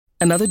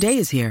Another day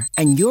is here,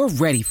 and you're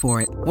ready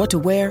for it. What to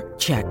wear?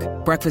 Check.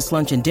 Breakfast,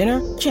 lunch, and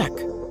dinner? Check.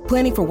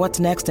 Planning for what's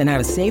next and how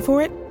to save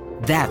for it?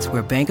 That's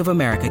where Bank of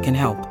America can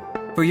help.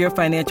 For your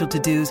financial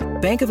to-dos,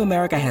 Bank of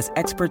America has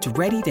experts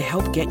ready to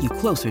help get you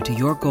closer to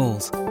your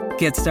goals.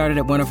 Get started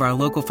at one of our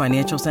local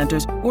financial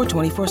centers or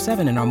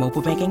 24/7 in our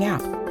mobile banking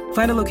app.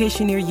 Find a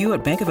location near you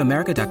at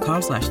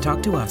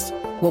bankofamerica.com/talktous.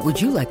 What would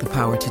you like the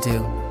power to do?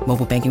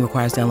 Mobile banking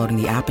requires downloading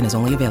the app and is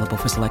only available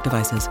for select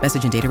devices.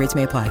 Message and data rates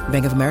may apply.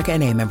 Bank of America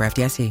N.A., member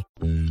FDIC.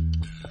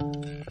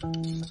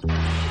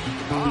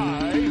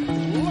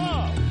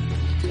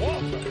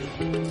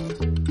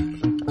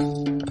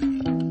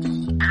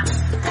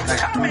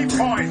 Tommy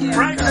point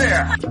right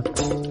there.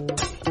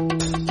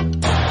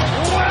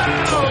 Wow,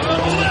 the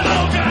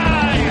little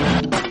guy.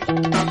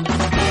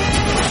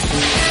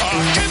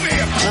 Give me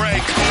a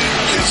break.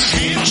 Is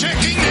he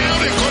checking now?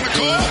 They're going to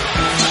call?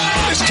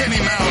 This Kenny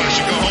Mallard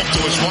should go home to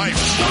his wife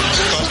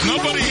because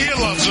nobody here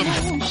loves him.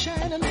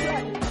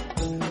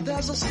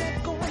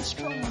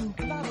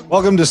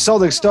 Welcome to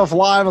Celtic Stuff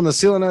Live on the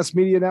CLNS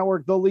Media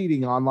Network, the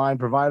leading online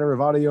provider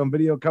of audio and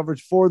video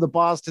coverage for the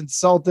Boston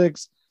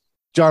Celtics.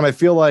 John, I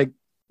feel like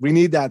we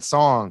need that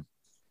song.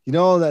 You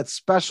know, that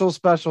special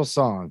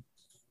song.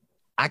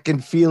 I can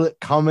feel it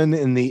coming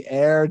in the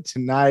air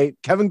tonight.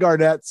 Kevin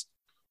Garnett's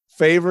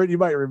favorite, you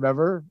might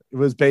remember, it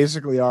was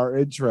basically our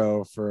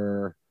intro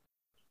for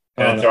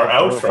it's our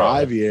outro.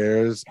 5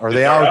 years. Or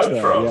the our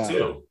outro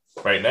too,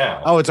 right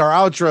now. Oh, it's our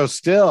outro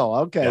still.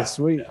 Okay, yeah,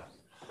 sweet.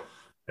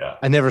 Yeah.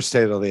 I never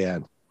stay till the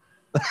end.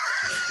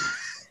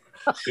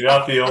 You're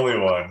not the only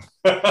one.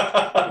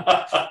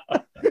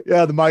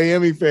 Yeah, the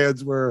Miami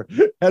fans were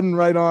heading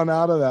right on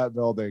out of that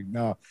building.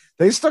 No,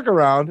 they stuck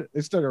around.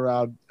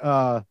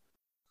 But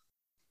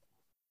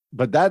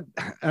that,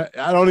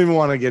 I don't even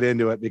want to get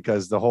into it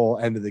because the whole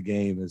end of the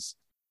game has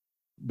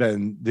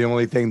been the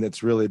only thing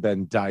that's really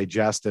been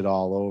digested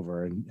all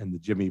over. And the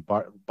Jimmy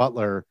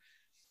Butler,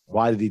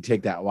 why did he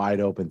take that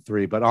wide open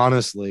three? But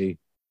honestly,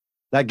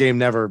 that game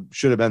never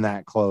should have been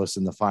that close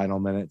in the final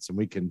minutes. And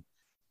we can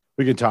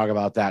talk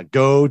about that.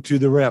 Go to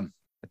the rim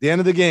at the end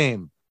of the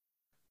game.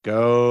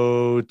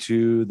 Go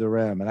to the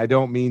rim. And I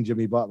don't mean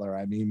Jimmy Butler.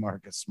 I mean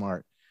Marcus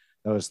Smart.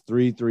 Those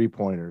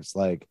 3-3-pointers,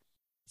 like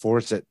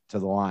force it to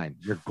the line.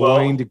 You're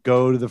going to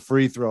go to the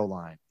free throw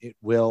line. It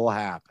will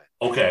happen.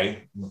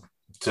 Okay.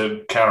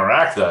 To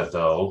counteract that,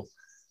 though,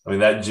 I mean,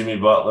 that Jimmy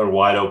Butler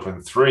wide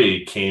open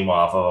three came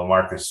off of a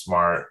Marcus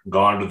Smart,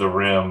 gone to the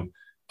rim,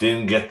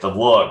 didn't get the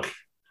look.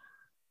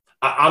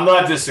 I'm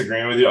not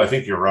disagreeing with you. I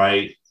think you're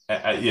right.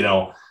 But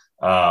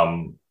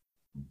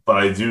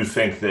I do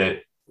think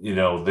that,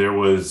 there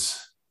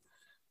was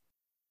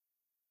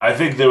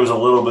a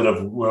little bit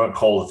of we went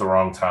cold at the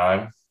wrong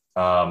time.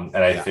 And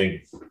I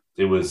think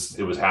it was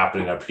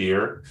happening up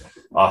here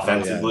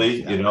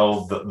offensively.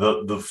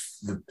 The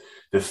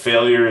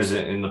failures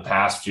in the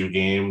past few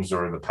games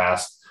or the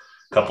past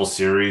couple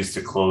series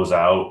to close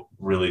out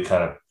really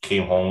kind of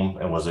came home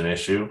and was an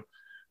issue.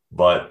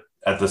 But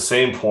at the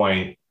same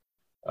point,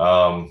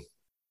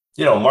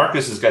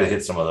 Marcus has got to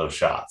hit some of those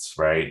shots,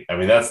 right? I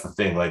mean, that's the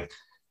thing. Like,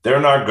 they're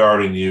not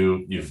guarding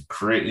you. You've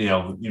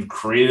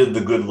created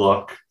the good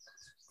look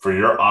for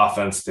your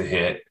offense to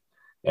hit.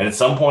 And at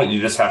some point,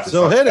 you just have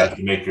to hit it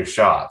to make your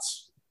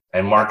shots.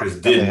 And Marcus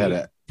didn't hit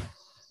it.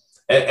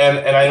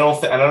 And I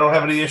don't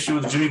have any issue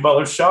with Jimmy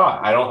Butler's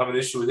shot. I don't have an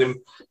issue with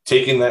him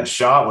taking that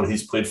shot when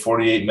he's played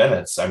 48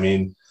 minutes. I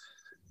mean,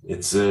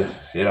 it's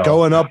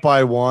going up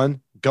by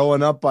one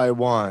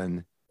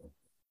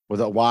with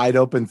a wide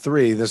open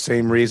three. The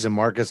same reason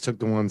Marcus took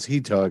the ones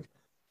he took.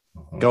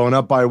 Going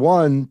up by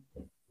one,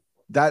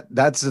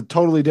 that's a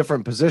totally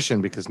different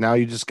position because now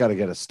you just got to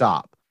get a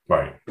stop.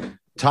 Right.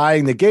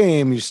 Tying the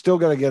game, you still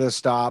got to get a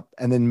stop,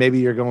 and then maybe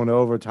you're going to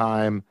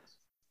overtime,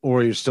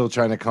 or you're still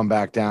trying to come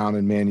back down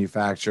and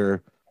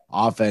manufacture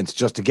offense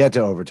just to get to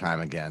overtime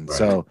again. Right.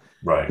 So,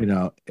 right,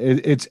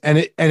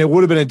 it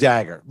would have been a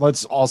dagger.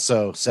 Let's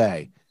also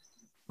say,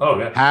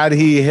 had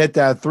he hit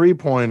that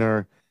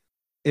 3-pointer,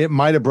 it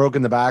might have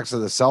broken the backs of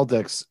the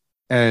Celtics,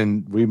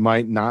 and we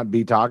might not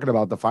be talking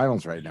about the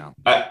finals right now.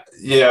 But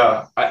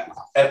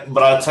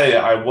I'll tell you,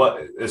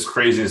 as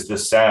crazy as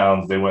this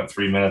sounds, they went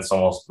 3 minutes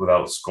almost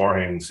without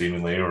scoring,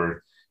 seemingly,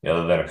 or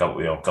other than a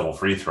couple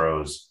free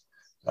throws.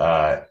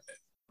 I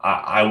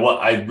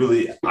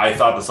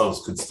thought the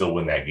Celtics could still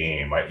win that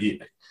game.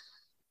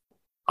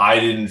 I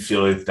didn't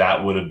feel like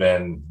that would have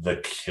been the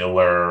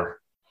killer.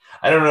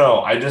 I don't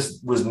know. I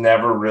just was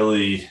never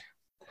really.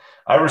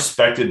 I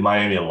respected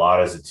Miami a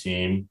lot as a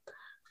team.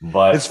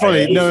 But it's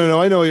funny.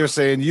 No. I know what you're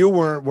saying. You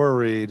weren't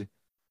worried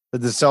that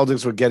the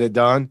Celtics would get it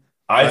done.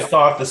 I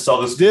thought the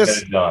Celtics would get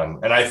it done,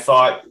 and I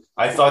thought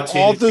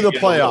all through the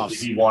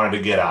playoffs he wanted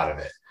to get out of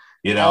it.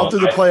 All through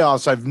the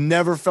playoffs, I've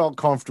never felt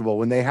comfortable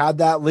when they had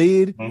that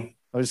lead. Mm-hmm.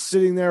 I was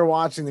sitting there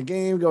watching the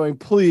game, going,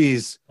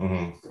 "Please,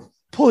 mm-hmm.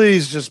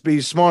 please, just be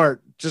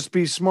smart. Just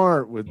be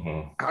smart with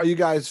mm-hmm. how you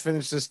guys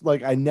finish this."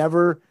 Like I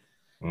never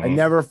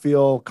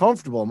feel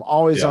comfortable. I'm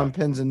always on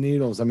pins and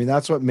needles. I mean,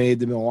 that's what made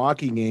the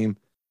Milwaukee game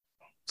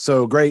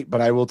so great.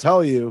 But I will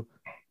tell you,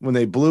 when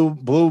they blew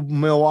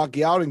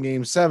Milwaukee out in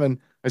Game 7,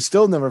 I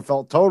still never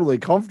felt totally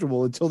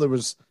comfortable until there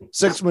was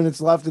 6 minutes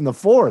left in the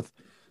fourth.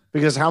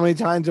 Because how many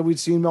times have we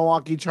seen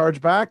Milwaukee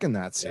charge back in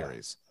that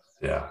series?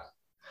 Yeah.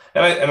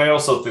 And I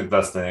also think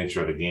that's the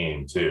nature of the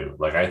game too.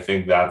 Like, I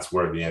think that's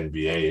where the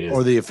NBA is.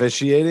 Or the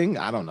officiating.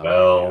 I don't know.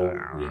 Well,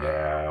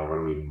 yeah. Where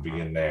do we even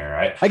begin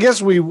there? I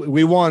guess we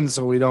won,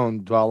 so we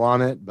don't dwell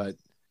on it. But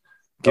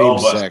Game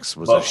 6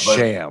 was a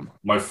sham.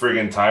 My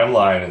friggin'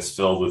 timeline is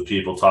filled with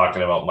people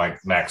talking about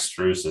Max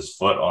Strus's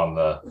foot on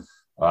the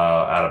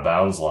out of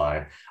bounds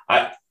line.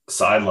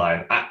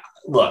 Sideline.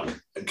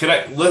 Look,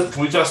 can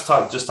we just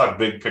talk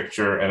big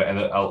picture? And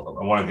I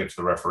want to get to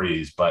the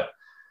referees, but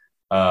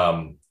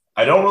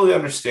I don't really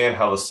understand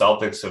how the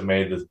Celtics have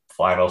made the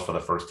finals for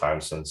the first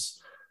time since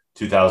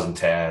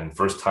 2010,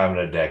 first time in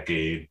a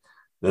decade.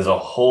 There's a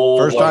whole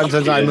first time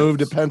since I moved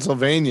to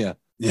Pennsylvania.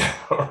 Yeah,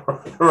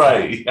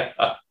 right.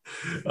 Yeah.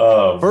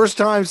 First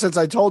time since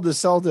I told the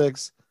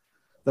Celtics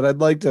that I'd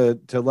like to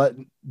let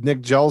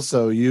Nick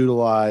Gelso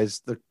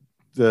utilize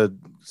the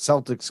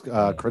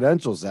Celtics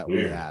credentials that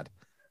we had.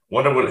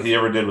 Wonder what he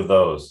ever did with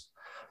those.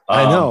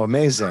 I know,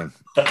 amazing.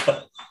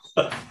 But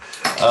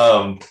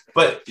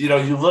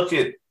you look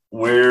at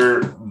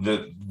where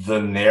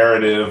the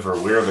narrative or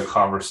where the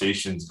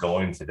conversation's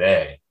going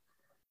today.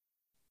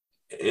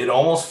 It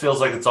almost feels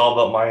like it's all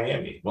about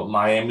Miami. What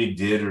Miami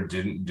did or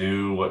didn't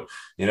do. What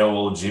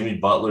Jimmy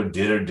Butler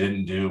did or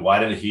didn't do. Why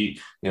didn't he?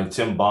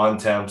 Tim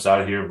Bontemps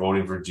out here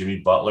voting for Jimmy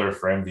Butler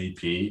for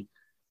MVP.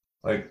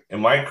 Like,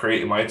 am I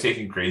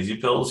taking crazy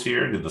pills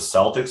here? Did the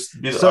Celtics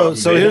be so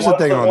here's the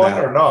thing on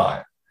that or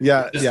not?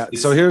 Yeah.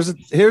 So here's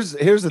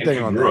the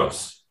thing on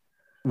that.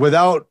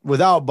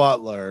 Without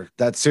Butler,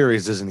 that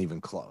series isn't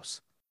even close.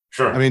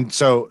 Sure. I mean,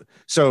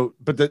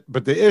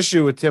 but the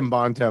issue with Tim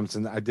Bontemps,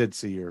 and I did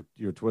see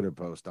your Twitter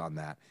post on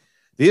that.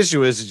 The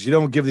issue is you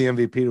don't give the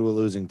MVP to a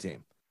losing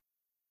team.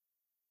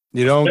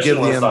 You don't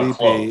Especially give the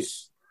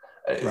MVP.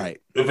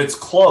 Right. If it's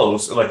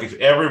close, like if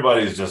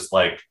everybody's just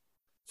like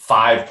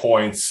 5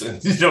 points,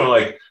 and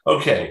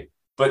okay,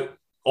 but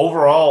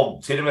overall,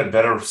 Tatum had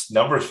better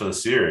numbers for the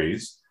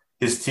series.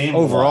 His team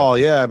overall,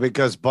 yeah,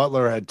 because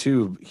Butler had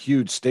 2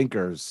 huge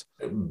stinkers.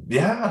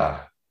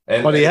 Yeah,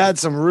 but he had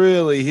some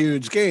really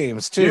huge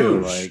games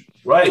too.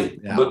 Right.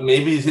 Yeah. But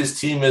maybe his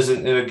team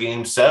isn't in a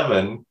Game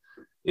 7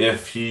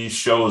 if he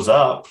shows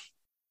up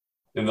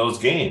in those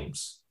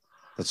games.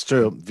 That's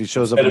true. If he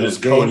shows up in those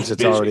games,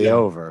 it's already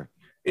over.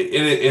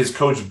 Is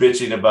coach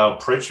bitching about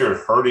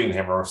Pritchard hurting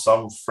him or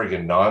some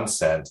friggin'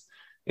 nonsense?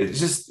 It's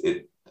just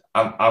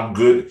I'm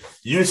good.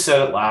 You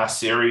said it last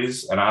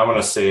series, and I'm going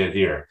to say it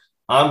here.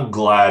 I'm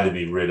glad to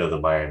be rid of the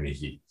Miami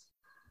Heat.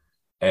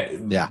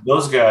 And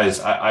those guys,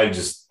 I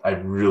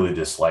really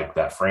dislike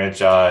that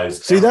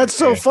franchise. See, that's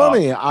so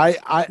funny.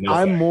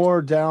 I'm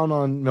more down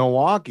on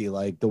Milwaukee,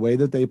 like the way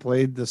that they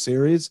played the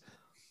series.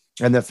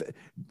 And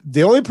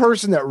the only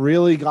person that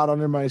really got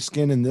under my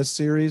skin in this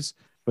series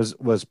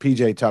was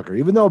PJ Tucker,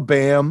 even though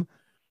Bam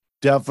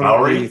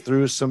definitely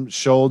threw some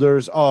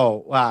shoulders.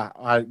 Oh,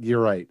 wow.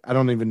 You're right. I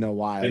don't even know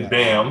why. And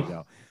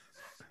Bam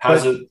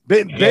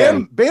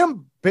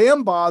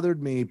Bam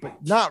bothered me,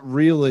 but not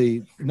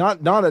really,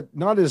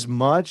 not as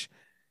much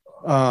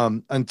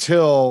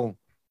until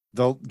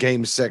the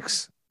Game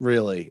 6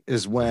 really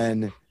is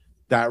when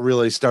that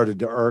really started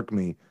to irk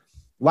me.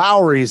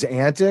 Lowry's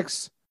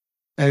antics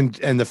and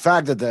the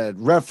fact that the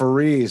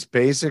referees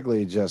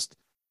basically just,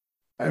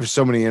 I have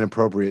so many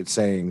inappropriate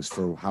sayings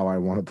for how I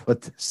want to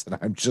put this that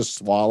I'm just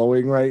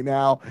swallowing right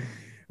now.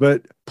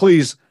 But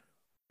please,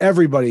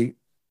 everybody,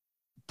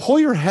 pull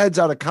your heads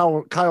out of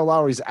Kyle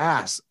Lowry's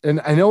ass. And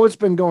I know it's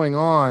been going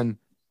on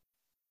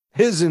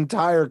his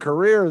entire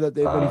career that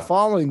they've been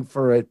falling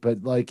for it,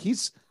 but like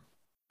he's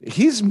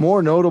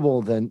more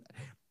notable than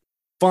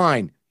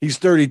fine. He's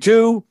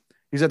 32.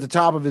 He's at the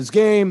top of his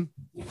game.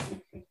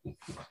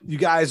 You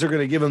guys are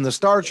going to give him the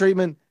star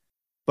treatment,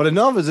 but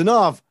enough is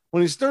enough.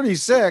 When he's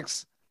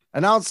 36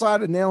 and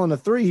outside of nailing a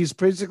 3, he's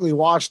basically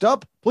washed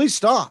up. Please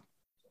stop.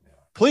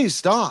 Please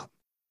stop.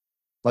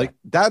 Like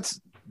that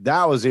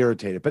was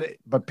irritated,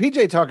 but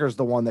PJ Tucker is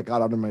the one that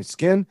got under my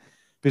skin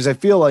because I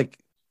feel like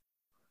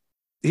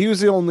he was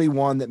the only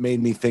one that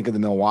made me think of the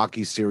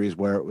Milwaukee series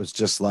where it was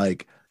just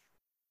like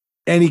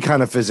any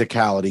kind of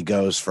physicality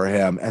goes for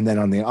him. And then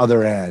on the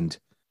other end,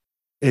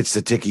 it's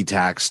the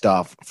ticky-tack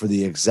stuff for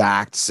the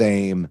exact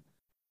same,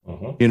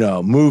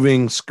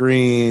 moving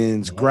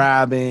screens,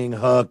 grabbing,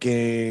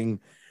 hooking,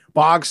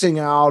 boxing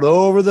out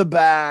over the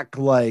back,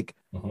 like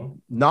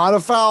not a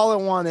foul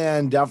at one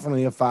end,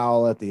 definitely a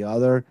foul at the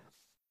other.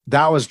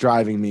 That was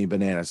driving me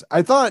bananas.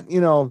 I thought,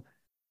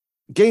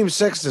 Game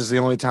 6 is the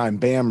only time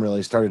Bam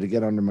really started to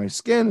get under my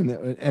skin.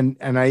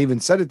 And I even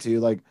said it to you,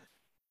 like,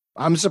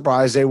 I'm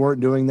surprised they weren't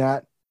doing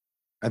that.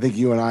 I think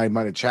you and I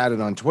might have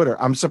chatted on Twitter.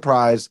 I'm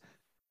surprised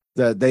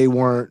that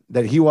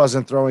he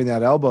wasn't throwing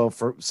that elbow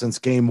since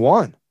Game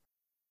 1.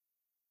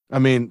 I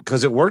mean,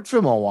 because it worked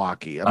for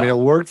Milwaukee. I mean, it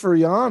worked for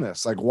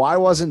Giannis. Like, why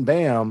wasn't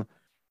Bam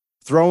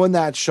throwing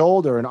that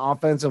shoulder and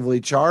offensively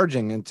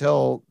charging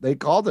until they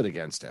called it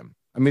against him?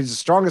 I mean, he's the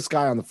strongest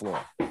guy on the floor.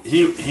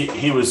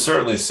 He was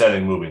certainly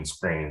setting moving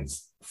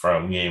screens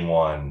from game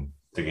 1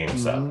 to game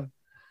 7.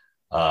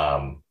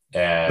 But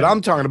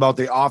I'm talking about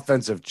the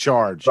offensive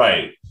charge.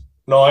 Right.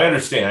 No, I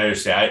understand.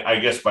 I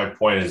guess my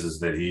point is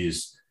that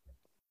he's,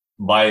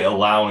 by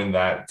allowing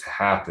that to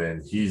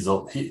happen,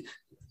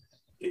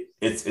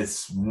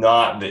 it's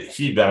not that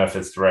he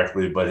benefits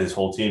directly, but his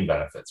whole team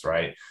benefits,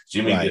 right?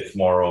 Jimmy gets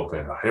more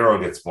open, Hero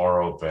gets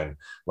more open,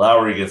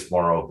 Lowry gets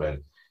more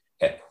open.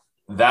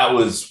 That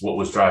was what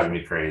was driving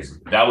me crazy.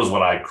 That was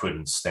what I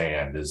couldn't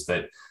stand, is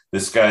that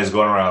this guy's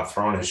going around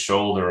throwing his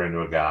shoulder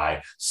into a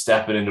guy,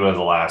 stepping into it at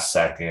the last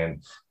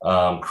second,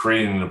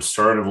 creating an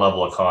absurd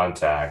level of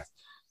contact.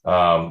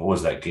 What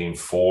was that, game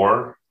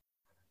 4?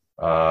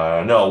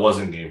 No, it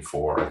wasn't game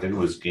 4. I think it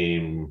was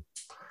game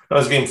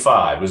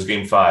 5. It was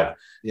game 5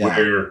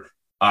 where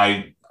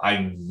I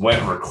went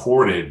and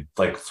recorded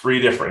like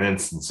 3 different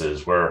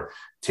instances where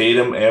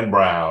Tatum and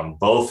Brown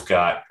both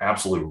got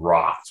absolutely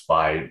rocked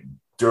by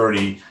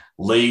dirty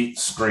late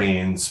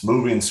screens,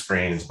 moving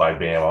screens by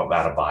Bam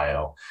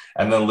Adebayo.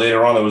 And then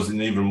later on, there was an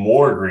even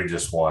more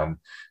egregious one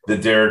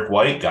that Derek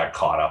White got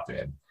caught up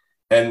in.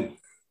 And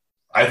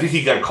I think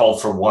he got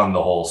called for 1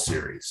 the whole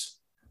series,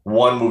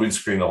 1 moving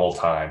screen the whole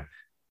time.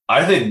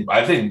 I think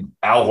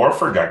Al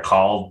Horford got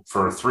called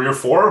for 3 or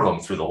 4 of them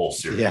through the whole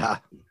series. Yeah.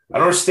 I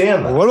don't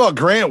understand that. What about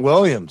Grant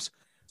Williams?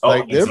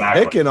 They're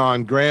picking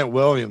on Grant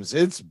Williams.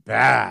 It's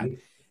bad.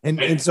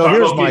 And so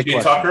here's my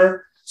question.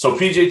 Tucker. So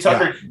PJ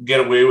Tucker can get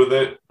away with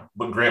it,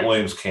 but Grant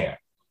Williams can't.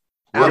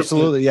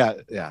 Absolutely.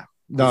 Yeah.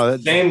 No,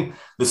 the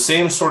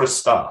same sort of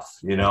stuff,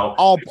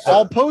 all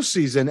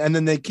postseason, and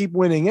then they keep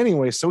winning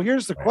anyway. So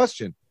here's the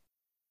question.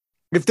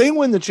 If they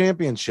win the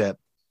championship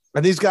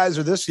and these guys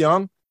are this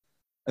young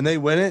and they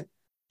win it,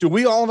 do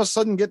we all of a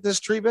sudden get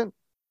this treatment?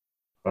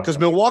 Because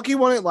Milwaukee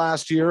won it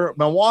last year.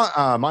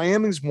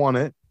 Miami's won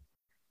it.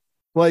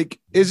 Like,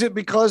 is it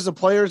because the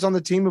players on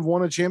the team have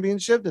won a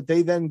championship that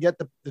they then get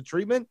the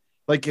treatment?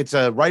 Like, it's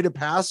a rite of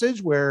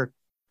passage where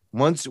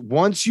once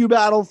you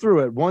battle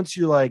through it, once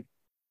you're like,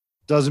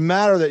 doesn't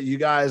matter that you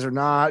guys are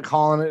not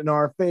calling it in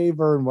our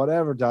favor and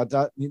whatever,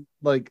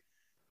 like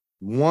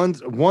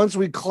once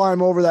we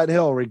climb over that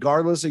hill,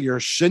 regardless of your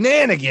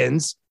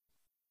shenanigans,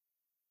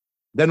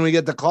 then we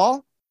get the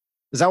call.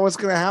 Is that what's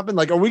going to happen?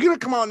 Like, are we going to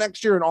come out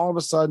next year and all of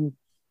a sudden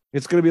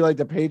it's going to be like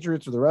the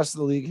Patriots or the rest of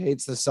the league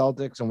hates the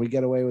Celtics and we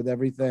get away with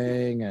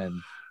everything?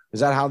 And is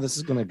that how this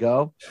is going to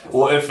go?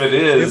 Well, if it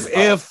is,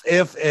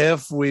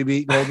 if we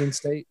beat Golden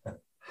State,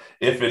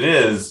 if it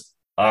is,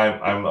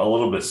 I'm a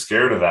little bit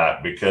scared of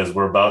that because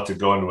we're about to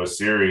go into a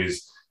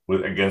series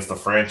against the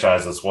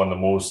franchise that's won the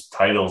most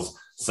titles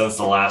since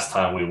the last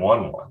time we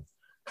won one.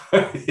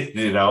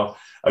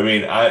 I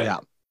mean,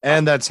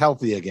 and that's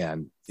healthy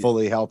again,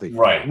 fully healthy,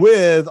 right?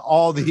 With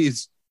all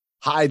these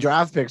high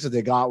draft picks that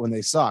they got when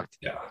they sucked.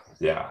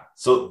 Yeah.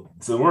 So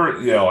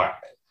we're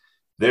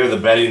they're the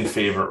betting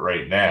favorite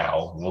right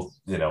now. We'll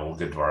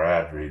get to our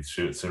ad read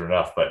soon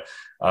enough, but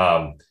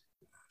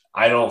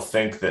I don't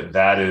think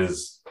that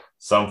is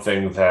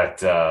something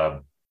that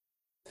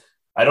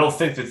I don't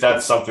think that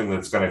that's something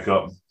that's going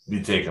to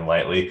be taken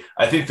lightly.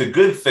 I think the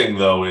good thing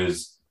though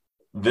is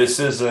this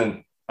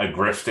isn't a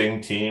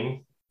grifting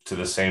team to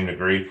the same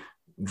degree.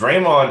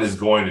 Draymond is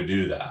going to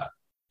do that.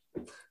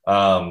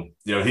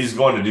 He's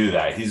going to do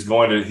that. He's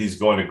going to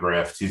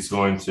grift. He's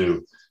going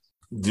to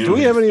do. Do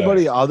we have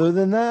anybody other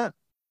than that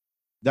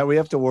we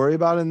have to worry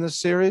about in this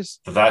series?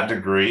 To that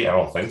degree, I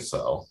don't think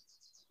so.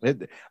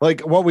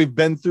 Like what we've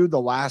been through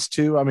the last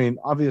 2. I mean,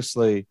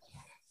 obviously,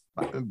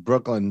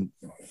 Brooklyn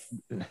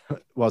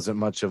wasn't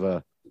much of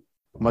a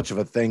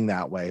thing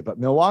that way, but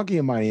Milwaukee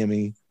and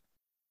Miami,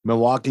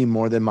 Milwaukee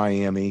more than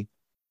Miami.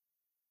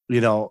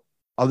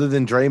 Other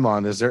than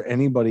Draymond, is there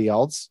anybody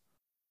else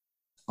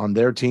on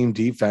their team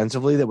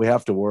defensively that we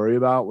have to worry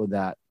about with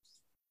that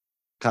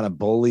kind of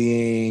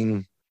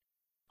bullying,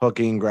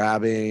 hooking,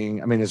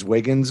 grabbing? I mean, is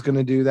Wiggins going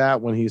to do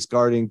that when he's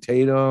guarding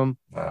Tatum?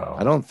 No.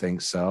 I don't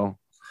think so.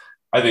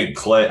 I think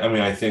Clay. I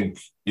mean, I think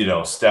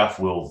Steph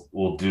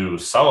will do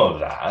some of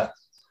that.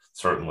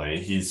 Certainly,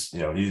 he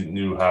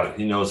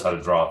knows how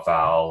to draw a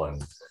foul,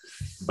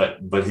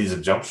 but he's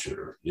a jump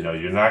shooter.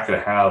 You're not going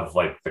to have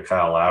like the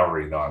Kyle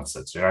Lowry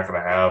nonsense. You're not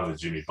going to have the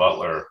Jimmy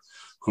Butler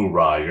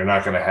hoorah. You're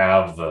not going to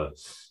have the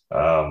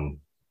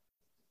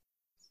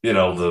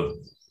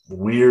the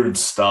weird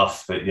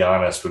stuff that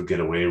Giannis would get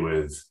away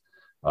with.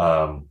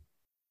 I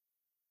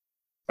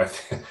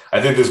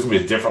think there's going to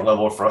be a different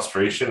level of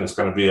frustration. It's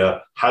going to be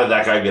how did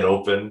that guy get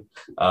open?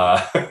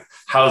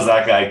 How's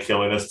that guy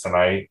killing us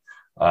tonight?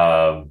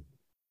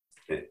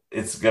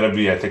 It's going to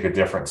be, I think, a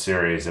different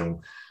series.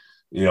 And,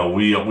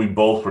 we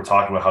both were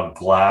talking about how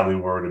glad we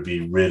were to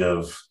be rid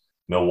of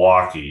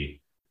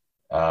Milwaukee.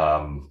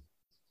 I'm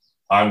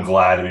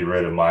glad to be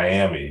rid of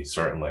Miami,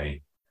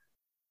 certainly.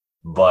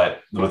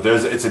 But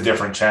it's a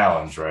different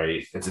challenge,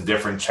 right? It's a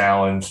different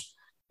challenge.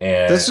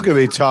 And this is going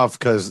to be tough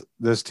because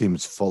this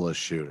team's full of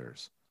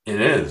shooters. It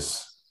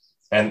is.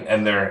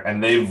 And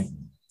they've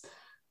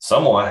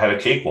somewhat had a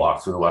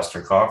cakewalk through the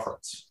Western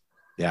Conference.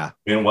 Yeah.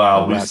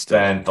 Meanwhile, we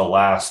spent the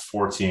last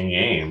 14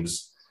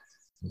 games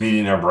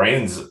beating our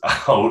brains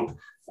out,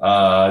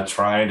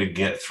 trying to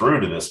get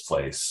through to this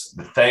place.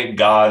 Thank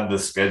God the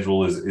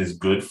schedule is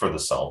good for the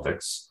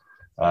Celtics,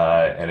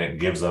 and it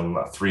gives them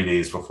 3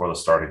 days before the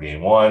start of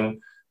game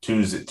one,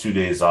 2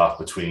 days off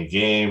between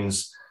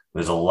games.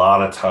 There's a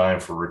lot of time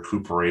for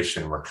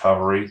recuperation and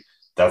recovery.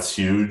 That's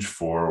huge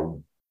for,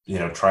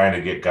 trying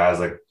to get guys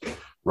like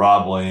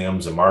Rob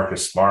Williams and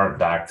Marcus Smart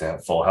back to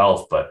full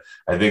health. But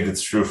I think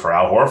it's true for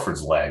Al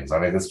Horford's legs. I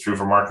think it's true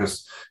for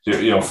Marcus,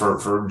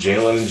 for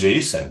Jalen and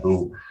Jason,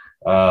 who,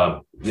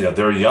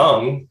 they're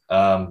young,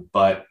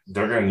 but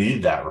they're going to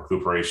need that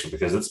recuperation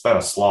because it's been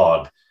a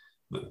slog.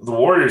 The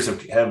Warriors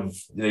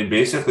they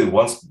basically,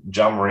 once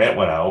John Morant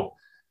went out,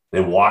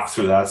 they walked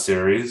through that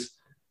series.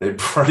 They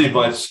pretty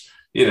much,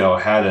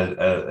 had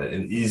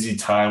an easy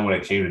time when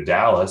it came to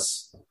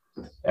Dallas.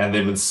 And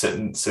they've been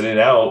sitting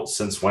out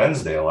since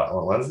Thursday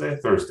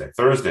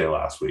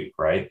last week,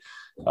 right?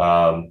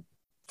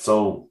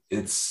 So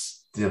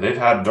it's they're going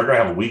to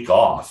have a week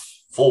off,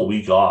 full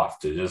week off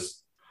to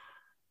just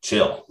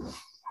chill.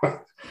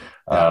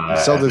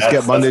 So let's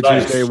get Monday,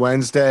 Tuesday,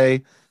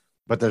 Wednesday,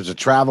 but there's a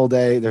travel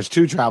day. There's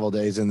 2 travel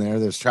days in there.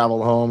 There's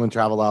travel home and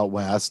travel out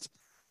west.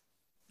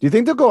 Do you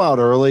think they'll go out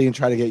early and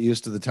try to get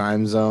used to the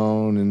time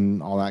zone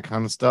and all that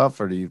kind of stuff?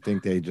 Or do you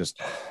think they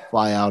just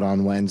fly out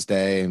on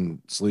Wednesday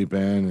and sleep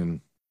in?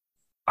 And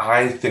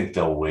I think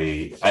they'll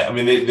wait. I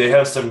mean, they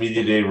have some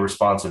media day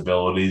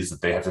responsibilities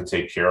that they have to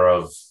take care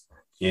of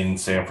in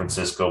San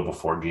Francisco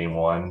before game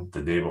one,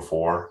 the day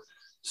before.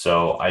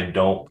 So I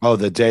don't. Oh,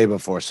 the day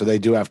before. So they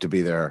do have to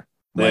be there.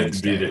 They have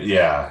to be there.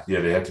 Yeah.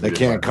 They have to. They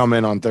can't come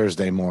in on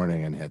Thursday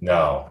morning and hit.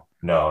 No.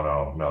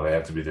 They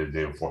have to be there the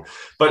day before.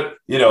 But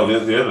the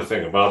other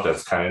thing about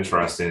that's kind of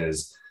interesting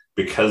is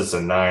because it's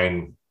a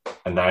 9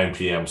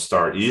 p.m.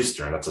 start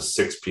Eastern, that's a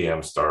 6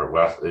 p.m. start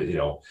West,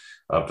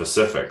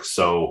 Pacific.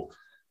 So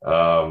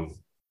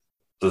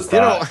does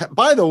that?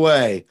 By the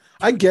way,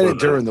 I get it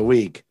during the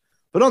week,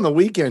 but on the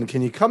weekend,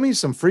 can you cut me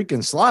some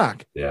freaking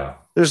slack? Yeah.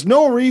 There's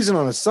no reason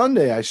on a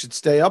Sunday I should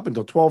stay up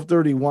until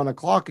 12:30, 1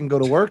 o'clock and go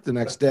to work the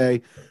next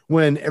day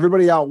when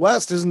everybody out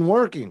west isn't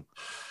working.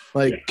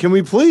 Can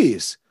we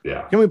please?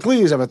 Yeah. Can we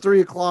please have a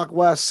 3 o'clock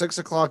West, 6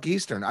 o'clock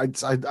Eastern?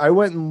 I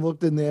went and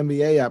looked in the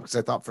NBA app because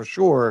I thought for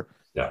sure.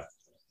 Yeah.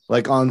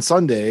 Like on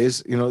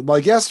Sundays,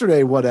 like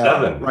yesterday,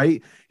 whatever, 7.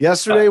 right?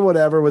 Yesterday,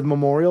 whatever, with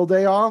Memorial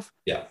Day off.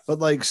 Yeah.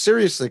 But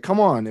seriously, come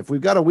on. If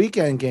we've got a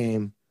weekend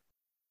game,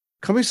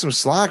 cut me some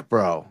slack,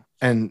 bro.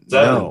 And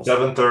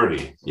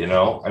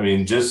 7:30, I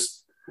mean,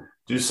 just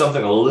do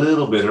something a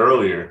little bit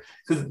earlier.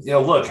 Because,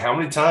 look, how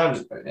many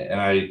times,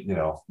 and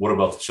what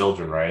about the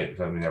children, right?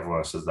 I mean,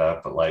 everyone says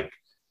that, but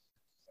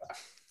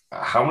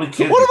how many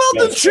kids? What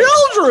about the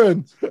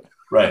children?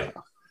 Right.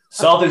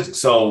 Celtics.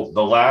 So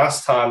the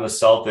last time the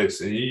Celtics,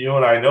 and you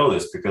and I know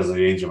this because of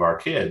the age of our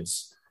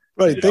kids.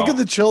 Right. Think of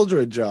the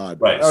children, John.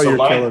 Right. Oh, you're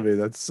killing me.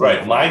 That's so right.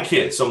 funny. My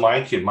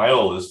kid, my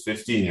oldest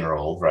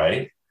 15-year-old,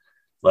 right?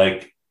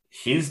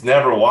 He's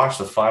never watched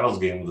the finals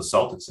game with the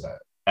Celtics in it,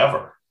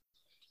 ever.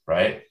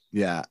 Right.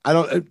 Yeah. I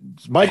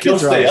don't, my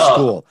kids are out of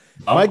school.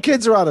 My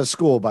kids are out of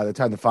school by the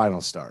time the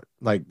finals start.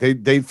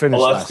 They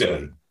finished last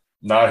week.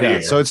 Not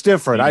here. So it's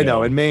different. I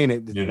know. In Maine,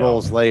 it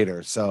rolls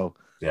later. So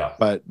yeah.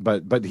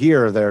 But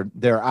here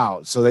they're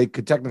out. So they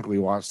could technically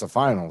watch the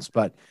finals.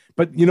 But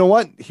you know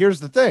what?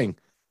 Here's the thing.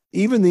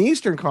 Even the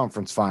Eastern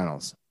Conference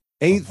Finals,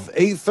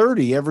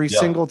 8:30 every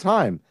single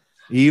time.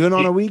 Even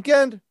on a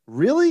weekend?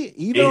 Really?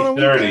 Even on a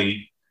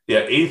weekend?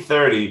 Yeah,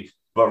 8:30,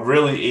 but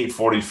really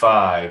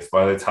 8:45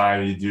 by the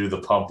time you do the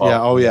pump up.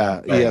 Yeah, oh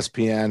yeah.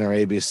 ESPN or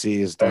ABC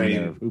is doing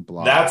their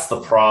hoopla. That's the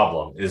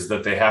problem, is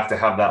that they have to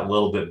have that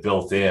little bit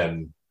built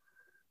in,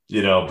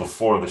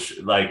 before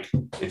the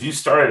if you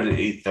started at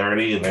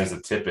 8:30 and there's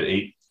a tip at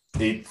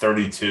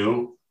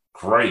 8:32,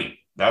 great.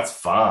 That's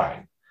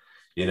fine.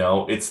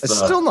 It's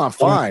still not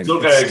fine.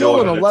 It's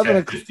still an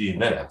 11 15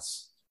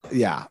 minutes.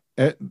 Yeah.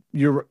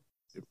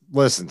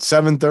 Listen,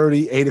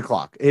 7:30, 8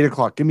 o'clock. 8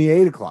 o'clock. Give me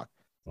 8 o'clock.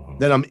 Mm-hmm.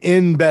 Then I'm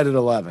in bed at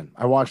 11.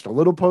 I watched a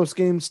little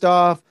post-game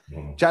stuff,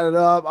 chatted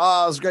up.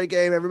 Oh, it was a great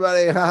game,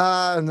 everybody.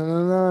 And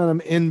I'm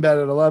in bed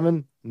at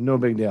 11. No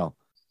big deal.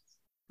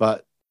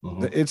 But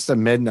it's the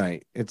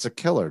midnight. It's a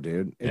killer,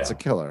 dude. It's a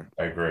killer.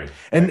 I agree.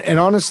 And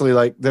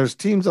honestly, there's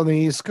teams on the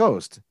East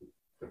Coast,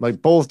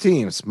 both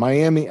teams,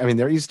 Miami. I mean,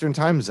 they're Eastern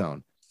time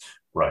zone.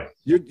 Right.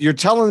 You're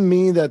telling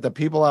me that the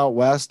people out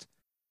West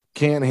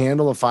can't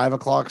handle a 5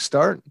 o'clock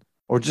start?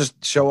 Or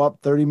just show up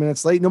 30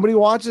 minutes late. Nobody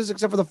watches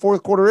except for the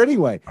fourth quarter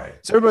anyway. Right.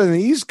 So everybody in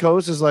the East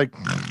Coast is well,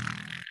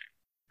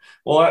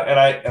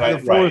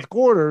 the fourth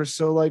quarter.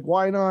 So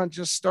why not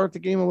just start the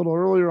game a little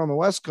earlier on the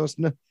West Coast?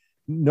 No,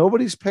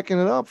 nobody's picking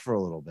it up for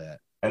a little bit,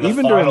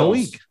 even during the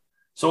week.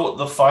 So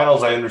the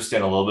finals, I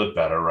understand a little bit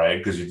better, right?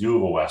 Because you do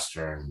have a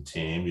Western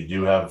team, you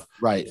do have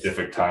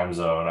Pacific time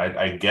zone.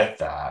 I get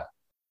that,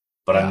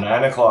 but a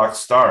 9 o'clock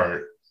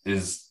start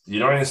is you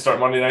don't even start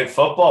Monday Night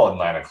Football at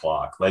 9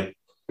 o'clock.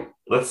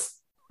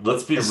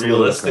 Let's be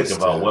realistic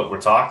about what we're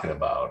talking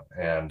about.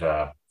 And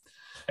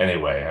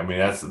Anyway, I mean,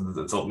 that's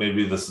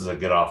maybe this is a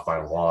get off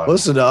my lawn.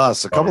 Listen to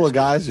us, a couple of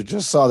guys who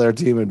just saw their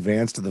team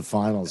advance to the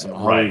finals, and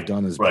all we've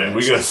done is right.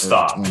 We gotta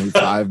stop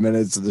 25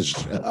 minutes of the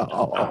show.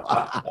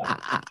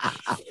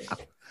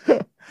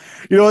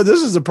 You know what?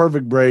 This is a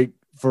perfect break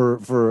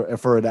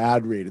for an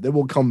ad read. Then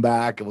we'll come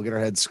back and we'll get our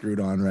heads screwed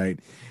on right.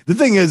 The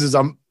thing is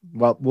I'm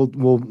going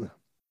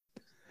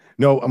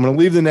to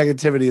leave the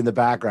negativity in the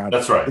background.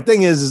 That's right. The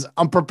thing is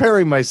I'm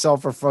preparing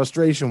myself for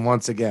frustration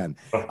once again.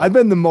 I've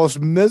been the most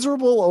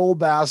miserable old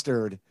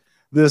bastard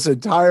this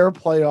entire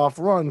playoff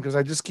run because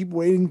I just keep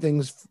waiting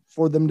things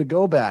for them to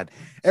go bad.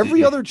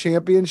 Every other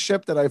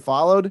championship that I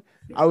followed,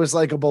 I was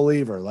like a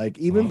believer. Like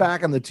even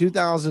back in the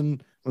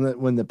 2000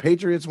 when the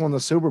Patriots won the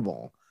Super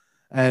Bowl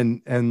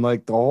and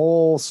like the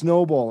whole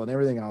snowball and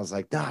everything, I was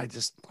like, nah,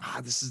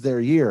 this is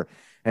their year.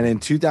 And in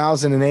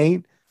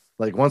 2008,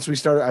 like once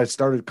I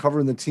started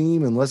covering the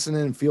team and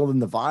listening and feeling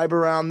the vibe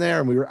around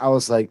there. And I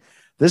was like,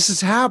 this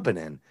is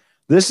happening.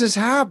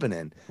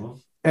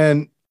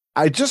 And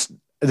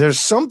there's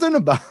something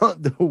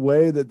about the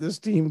way that this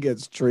team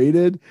gets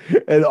treated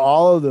and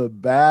all of the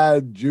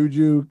bad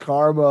juju,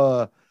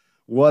 karma,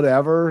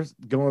 whatever,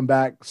 going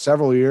back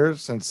several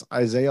years since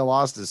Isaiah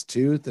lost his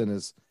tooth and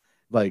is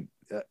like,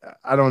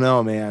 I don't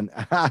know, man.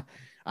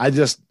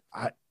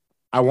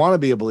 I want to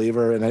be a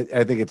believer, and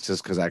I think it's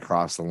just because I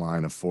crossed the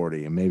line of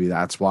 40, and maybe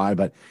that's why.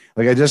 But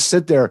like, I just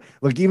sit there,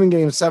 like even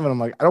Game 7, I'm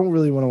like, I don't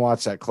really want to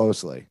watch that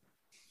closely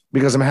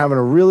because I'm having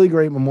a really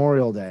great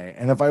Memorial Day,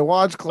 and if I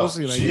watch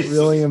closely and I get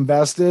really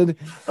invested,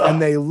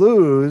 and they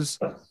lose,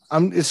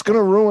 it's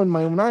gonna ruin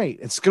my night.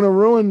 It's gonna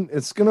ruin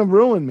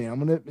me. I'm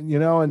gonna,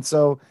 and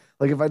so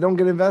like if I don't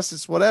get invested,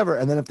 it's whatever.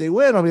 And then if they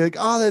win, I'll be like,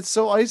 oh, that's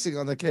so icing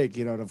on the cake,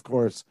 And of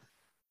course,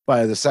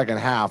 by the second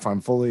half, I'm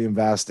fully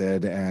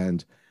invested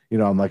and.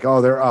 I'm like,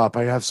 oh, they're up.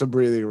 I have some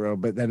breathing room.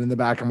 But then in the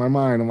back of my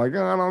mind, I'm like,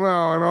 I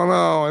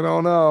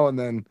don't know. And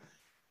then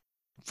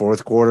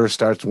fourth quarter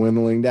starts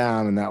dwindling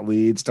down and that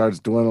lead starts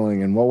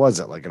dwindling. And what was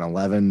it? Like an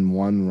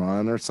 11-1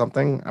 run or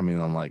something? I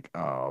mean, I'm like,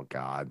 oh,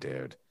 God,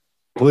 dude.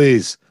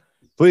 Please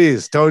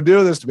don't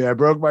do this to me. I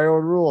broke my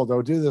own rule.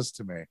 Don't do this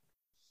to me.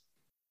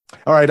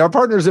 All right. Our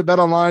partners at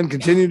BetOnline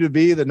continue to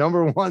be the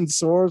number one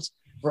source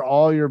for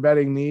all your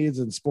betting needs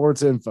and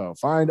sports info.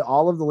 Find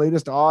all of the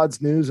latest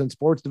odds, news, and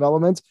sports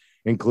developments,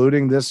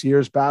 including this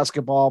year's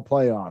basketball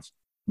playoffs,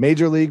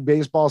 Major League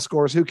Baseball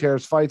scores, who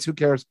cares, fights, who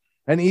cares,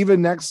 and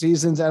even next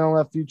season's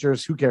NLF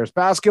futures, who cares,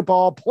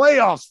 basketball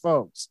playoffs,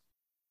 folks.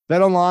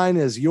 BetOnline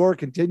is your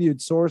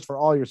continued source for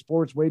all your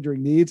sports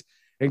wagering needs,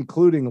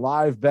 including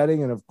live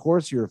betting and, of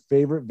course, your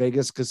favorite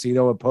Vegas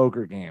casino and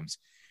poker games.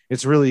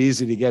 It's really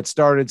easy to get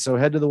started, so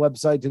head to the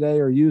website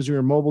today or use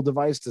your mobile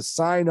device to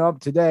sign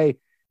up today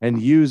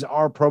and use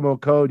our promo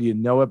code. You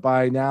know it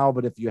by now,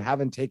 but if you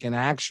haven't taken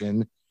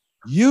action,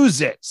 use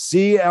it,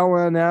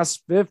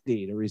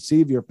 CLNS50, to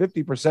receive your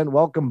 50%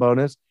 welcome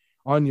bonus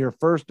on your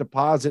first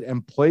deposit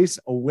and place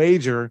a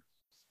wager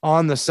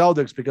on the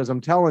Celtics, because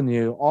I'm telling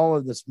you, all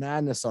of this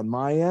madness on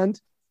my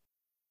end,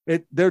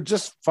 they're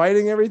just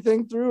fighting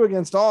everything through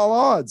against all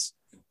odds.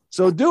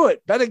 So do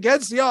it. Bet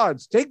against the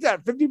odds. Take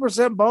that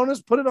 50%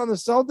 bonus, put it on the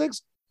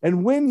Celtics,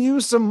 and win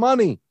you some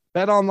money.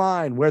 Bet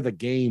online, where the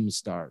game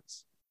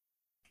starts.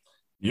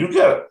 You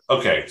get it.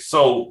 Okay,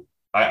 so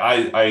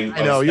I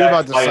know you're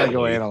about to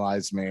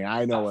psychoanalyze me.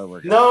 I know where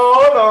we're going.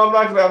 No,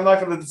 I'm not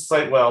gonna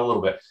cite a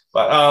little bit,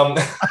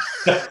 but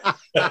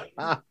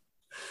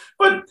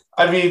but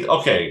I mean,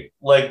 okay,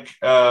 like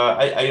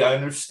I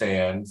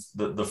understand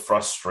the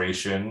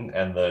frustration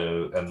and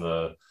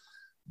the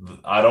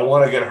I don't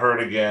want to get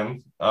hurt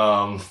again.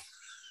 I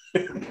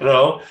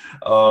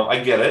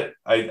get it.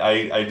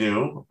 I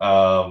do.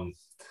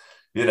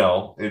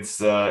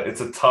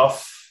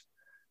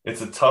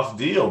 It's a tough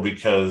deal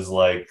because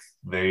like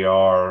they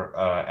are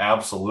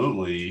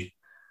absolutely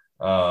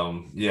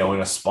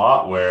in a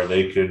spot where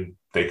they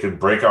could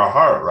break our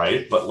heart,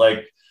 right? But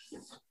like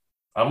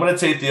I'm going to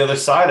take the other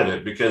side of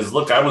it because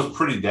look, I was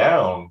pretty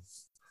down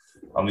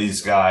on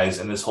these guys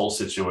and this whole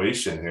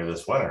situation here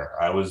this winter.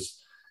 I was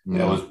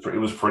it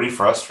was pretty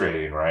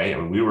frustrating, right? I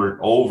mean, we were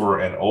over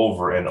and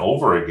over and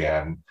over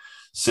again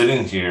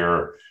sitting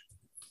here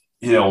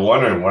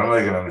wondering when are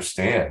they going to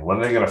understand? When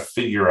are they going to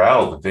figure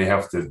out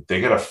that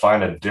they got to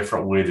find a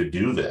different way to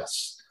do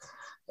this?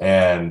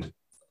 And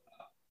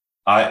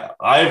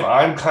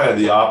I'm kind of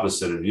the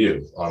opposite of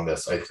you on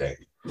this, I think,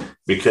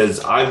 because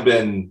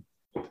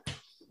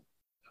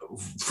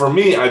for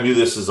me, I view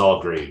this as all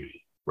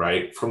gravy,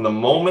 right? From the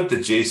moment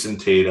that Jason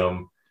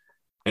Tatum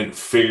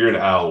figured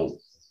out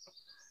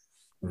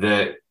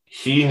that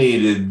he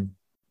needed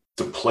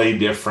to play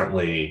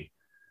differently,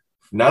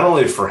 not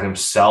only for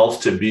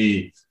himself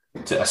to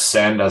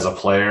ascend as a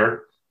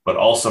player, but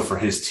also for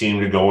his team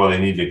to go where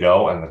they need to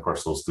go. And of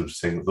course, those two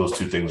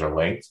things are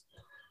linked.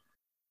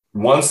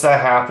 Once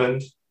that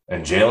happened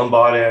and Jalen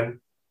bought in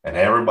and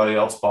everybody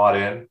else bought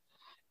in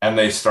and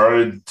they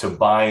started to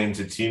buy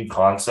into team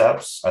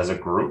concepts as a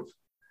group,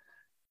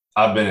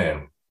 I've been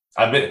in.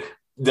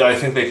 Did I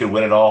think they could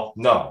win it all?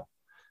 No.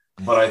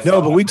 But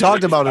but we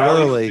talked about it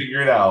early.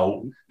 Figured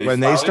out when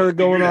they started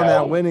going on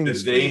that winning that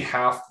streak.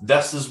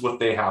 this is what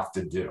they have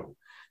to do.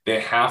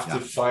 They have to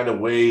find a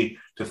way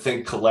to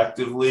think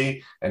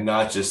collectively and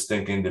not just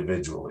think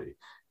individually.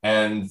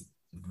 And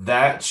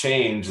that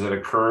change that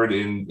occurred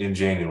in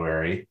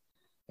January,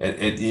 at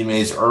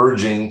Ime's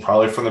urging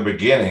probably from the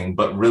beginning,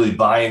 but really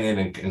buying in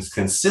and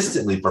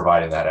consistently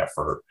providing that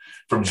effort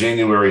from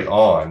January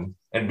on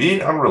and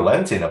being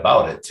unrelenting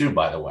about it too,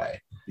 by the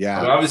way. Yeah.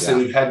 I mean, obviously,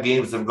 we've had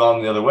games that have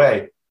gone the other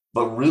way,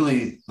 but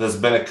really there's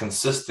been a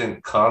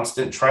consistent,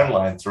 constant trend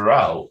line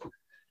throughout.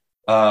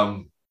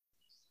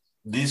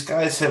 These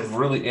guys have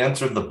really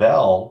answered the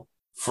bell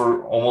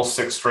for almost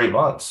 6 straight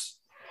months.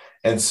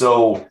 And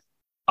so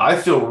I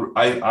feel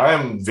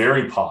I'm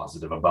very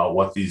positive about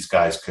what these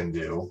guys can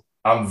do.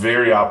 I'm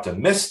very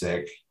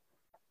optimistic,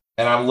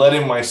 and I'm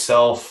letting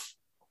myself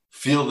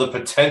feel the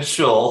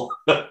potential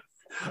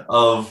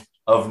of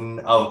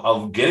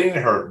getting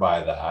hurt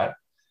by that.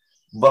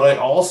 But I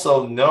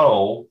also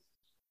know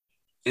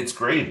it's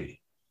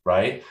gravy,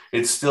 right?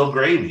 It's still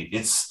gravy.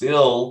 It's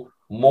still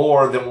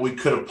more than we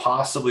could have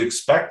possibly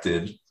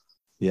expected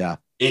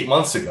 8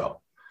 months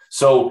ago.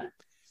 So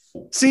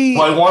see,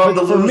 do I want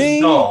them to lose? Me,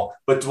 no.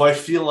 But do I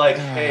feel like,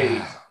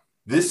 hey,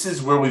 this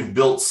is where we've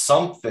built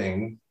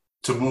something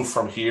to move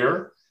from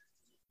here?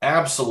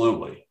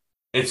 Absolutely.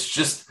 It's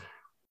just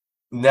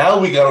now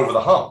we got over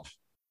the hump,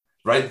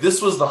 right?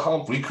 This was the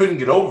hump we couldn't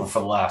get over for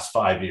the last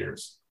 5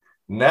 years.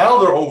 Now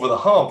they're over the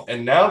hump.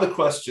 And now the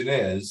question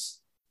is,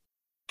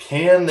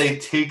 can they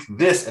take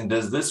this and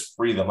does this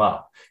free them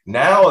up?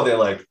 Now they're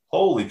like,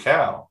 holy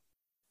cow.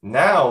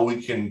 Now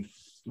we've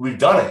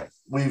done it.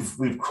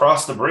 We've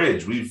crossed the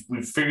bridge.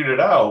 We've figured it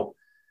out.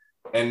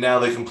 And now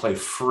they can play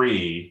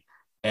free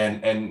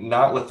and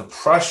not let the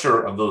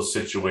pressure of those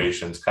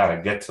situations kind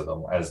of get to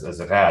them as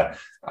it had.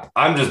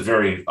 I'm just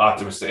very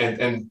optimistic.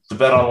 And the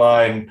bet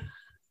online,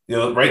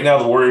 right now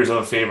the Warriors are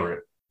the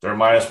favorite. They're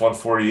minus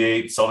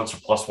 148. Celtics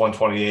are plus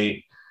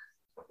 128.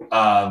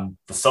 The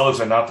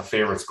Celtics are not the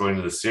favorites going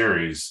to the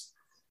series.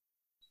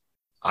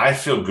 I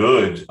feel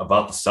good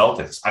about the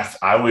Celtics.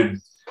 I would,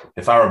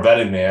 if I were a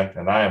betting man,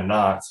 and I am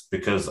not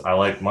because I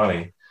like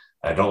money,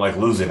 I don't like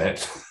losing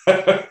it.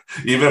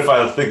 Even if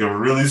I think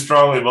really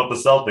strongly about the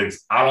Celtics,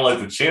 I don't like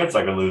the chance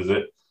I could lose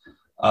it.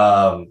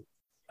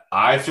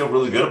 I feel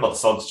really good about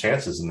the Celtics'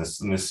 chances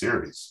in this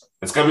series.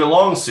 It's going to be a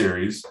long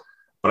series,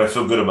 but I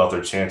feel good about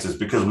their chances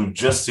because we've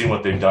just seen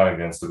what they've done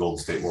against the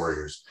Golden State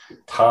Warriors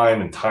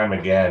time and time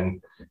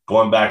again,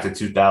 going back to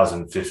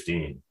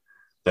 2015,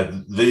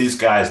 that these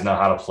guys know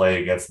how to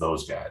play against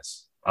those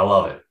guys. I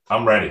love it.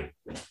 I'm ready.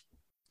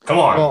 Come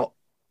on. Well,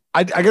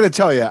 I got to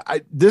tell you,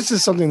 this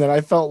is something that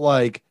I felt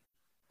like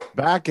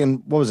back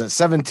in,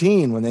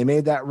 17 when they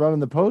made that run in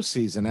the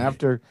postseason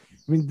after.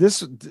 I mean,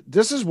 this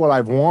is what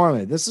I've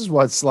wanted. This is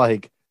what's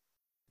like,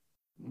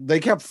 they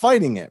kept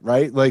fighting it,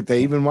 right? Like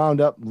they even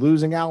wound up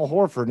losing Al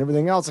Horford and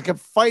everything else. They kept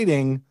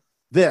fighting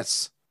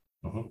this.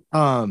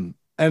 Mm-hmm.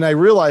 And I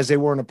realized they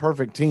weren't a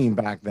perfect team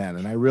back then.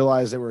 And I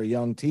realized they were a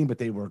young team, but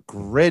they were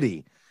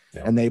gritty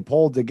and they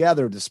pulled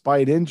together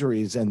despite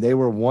injuries. And they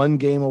were one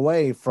game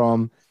away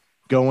from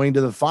going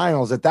to the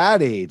finals at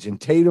that age in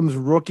Tatum's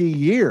rookie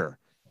year,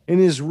 in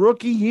his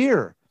rookie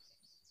year.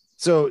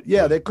 So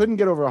yeah, they couldn't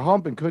get over a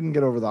hump and couldn't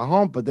get over the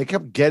hump, but they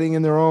kept getting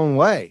in their own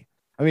way.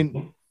 I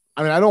mean,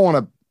 I don't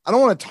want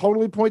to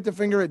totally point the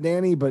finger at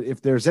Danny, but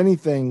if there's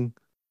anything,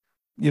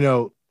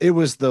 it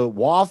was the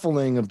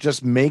waffling of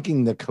just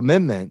making the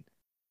commitment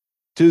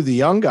to the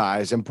young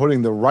guys and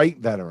putting the right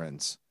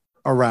veterans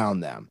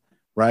around them,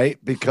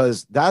 right?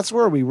 Because that's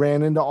where we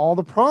ran into all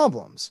the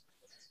problems.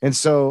 And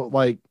so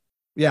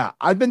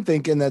I've been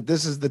thinking that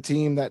this is a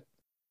team that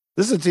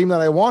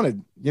I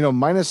wanted,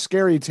 minus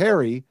Scary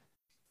Terry,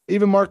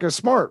 even Marcus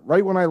Smart,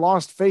 right when I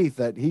lost faith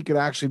that he could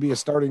actually be a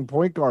starting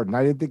point guard and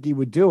I didn't think he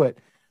would do it.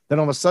 Then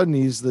all of a sudden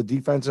he's the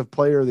defensive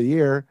player of the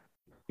year,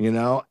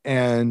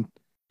 and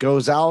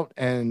goes out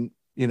and,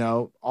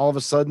 all of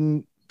a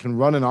sudden can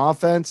run an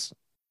offense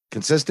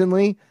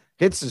consistently,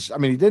 he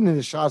didn't hit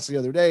his shots the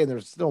other day and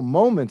there's still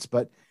moments,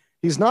 but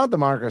he's not the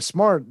Marcus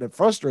Smart that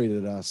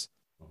frustrated us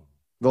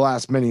the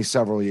last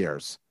several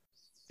years.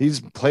 He's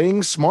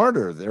playing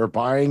smarter. They're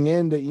buying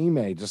into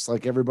Ime, just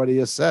like everybody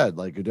has said.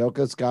 Like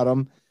Udoka's got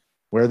them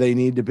where they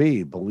need to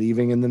be,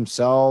 believing in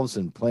themselves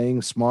and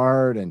playing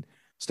smart and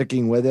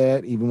sticking with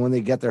it, even when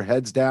they get their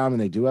heads down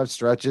and they do have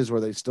stretches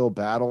where they still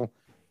battle,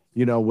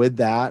 with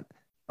that.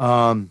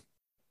 What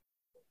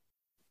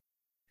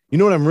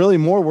I'm really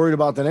more worried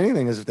about than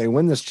anything is if they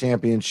win this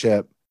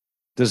championship,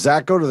 does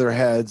that go to their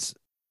heads?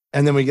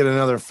 And then we get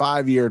another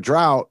 5-year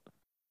drought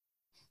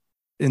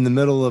in the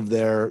middle of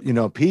their,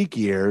 peak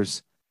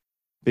years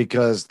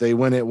because they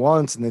win it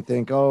once and they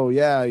think, oh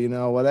yeah,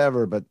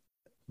 whatever. But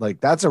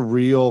that's a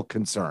real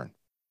concern.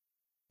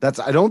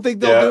 I don't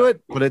think they'll do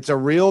it, but it's a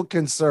real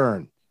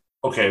concern.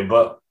 Okay.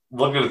 But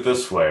look at it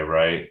this way,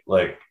 right?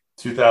 Like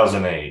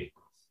 2008,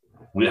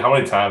 how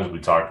many times have we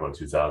talked about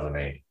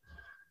 2008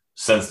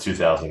 since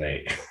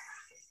 2008?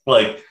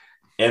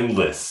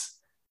 Endless.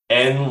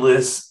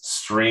 endless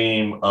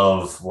stream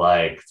of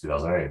like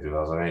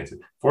 2008,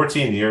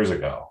 14 years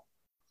ago.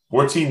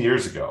 14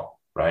 years ago,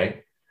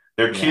 right?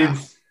 There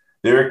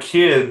are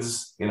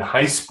kids in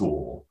high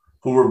school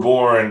who were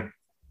born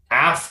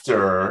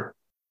after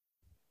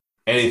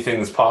anything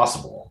that's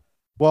possible.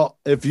 Well,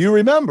 if you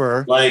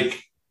remember,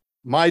 Like,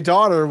 my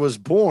daughter was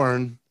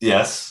born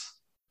yes.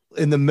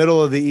 in the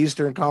middle of the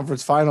Eastern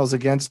Conference Finals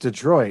against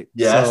Detroit.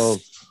 Yes. So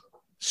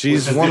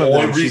she's Which is one the of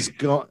them. only She's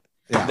going.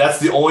 Yeah. That's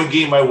the only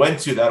game I went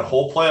to that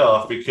whole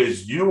playoff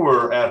because you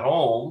were at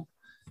home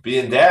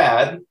being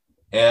dad.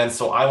 And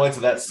so I went to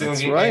that single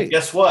That's game. right. And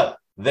guess what?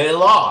 They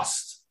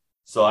lost.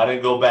 So I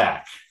didn't go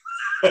back.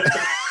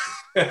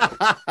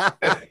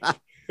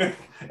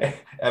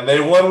 And they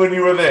won when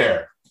you were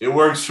there. It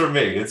works for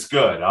me. It's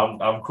good.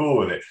 I'm cool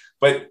with it.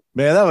 But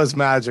Man, that was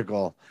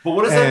magical.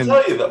 what does that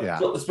tell you though? Yeah.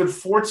 It's been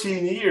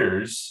 14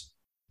 years.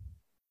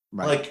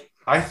 Right. Like,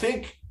 I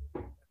think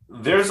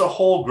there's a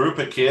whole group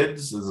of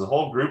kids, there's a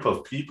whole group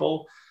of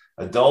people,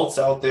 adults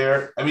out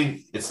there. I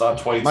mean, it's not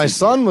 22. My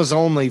son was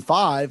only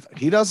 5.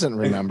 He doesn't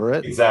remember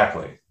it.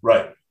 Exactly.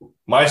 Right.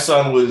 My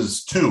son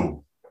was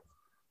 2.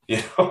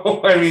 You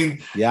know, I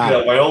mean, Yeah. you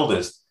know, my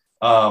oldest.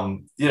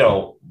 You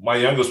know, my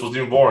youngest wasn't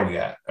even born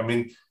yet. I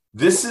mean,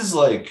 this is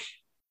a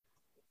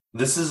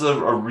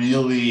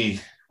really,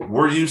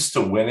 we're used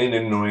to winning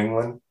in New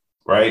England,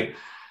 right?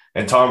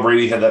 And Tom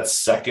Brady had that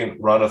second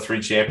run of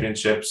 3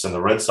 championships, and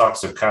the Red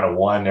Sox have kind of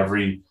won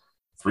every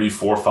 3,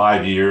 4,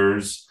 5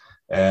 years.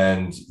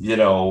 And, you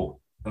know,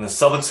 and the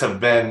Celtics have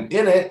been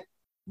in it,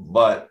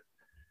 but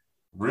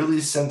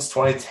really since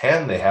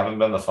 2010, they haven't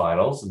been in the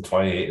finals. In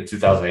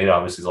 2008,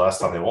 obviously the last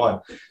time they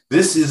won.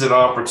 This is an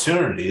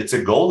opportunity. It's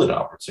a golden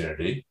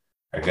opportunity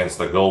against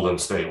the Golden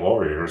State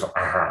Warriors.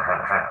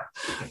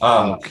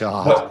 Oh,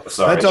 God.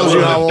 Sorry, That tells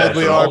you how old we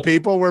unintentional. are,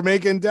 people. We're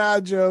making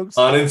dad jokes.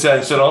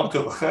 Unintentional.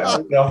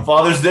 You know,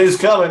 Father's Day is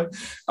coming.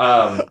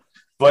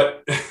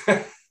 But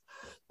I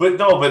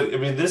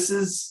mean, this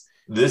is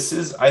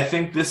I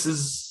think this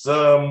is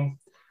does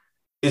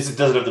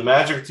it have the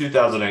magic of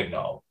 2008?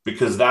 No,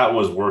 because that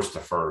was worst to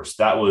first.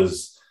 That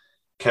was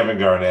Kevin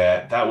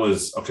Garnett. That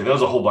was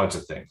a whole bunch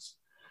of things.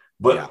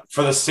 But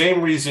for the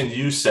same reason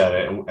you said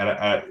it, and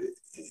I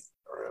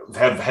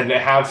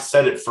have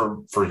said it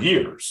for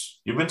years.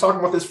 You've been talking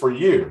about this for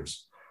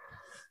years.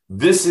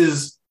 This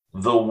is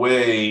the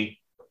way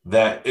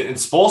that, and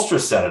Spoelstra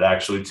said it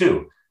actually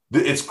too.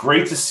 It's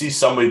great to see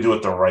somebody do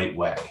it the right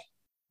way.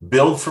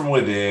 Build from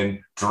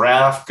within,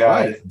 draft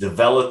guys,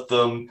 develop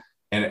them,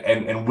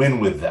 and win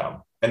with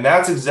them. And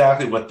that's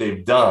exactly what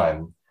they've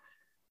done.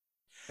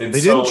 And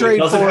They didn't trade it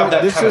doesn't for have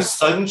that this kind of is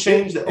sudden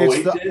change that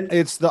 08 did.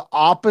 It's the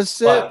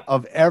opposite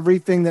of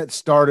everything that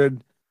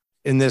started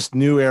in this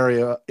new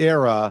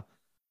era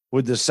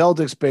with the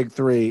Celtics big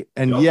 3.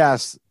 And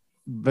yes,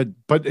 but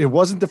it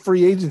wasn't the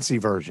free agency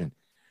version.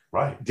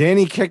 Right.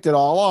 Danny kicked it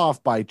all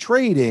off by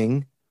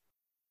trading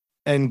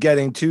and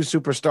getting 2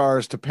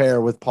 superstars to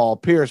pair with Paul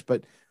Pierce.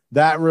 But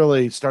that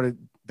really started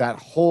that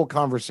whole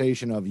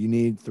conversation of you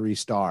need 3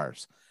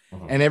 stars.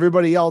 Mm-hmm. And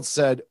everybody else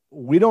said,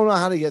 we don't know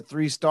how to get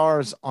 3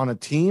 stars on a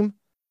team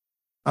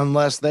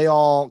unless they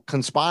all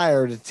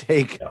conspire to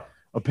take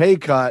a pay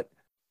cut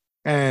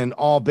and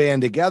all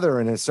band together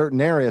in a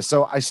certain area.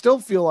 So I still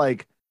feel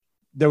like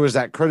there was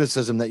that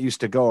criticism that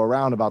used to go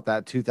around about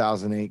that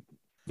 2008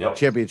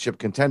 championship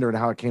contender and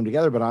how it came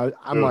together. But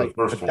I'm like,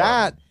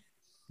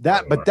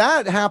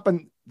 that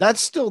happened.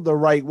 That's still the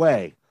right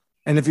way.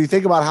 And if you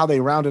think about how they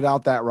rounded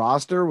out that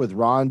roster with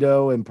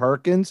Rondo and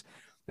Perkins,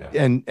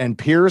 and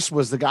Pierce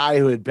was the guy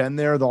who had been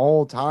there the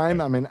whole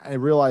time. I mean, I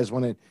realized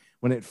when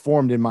it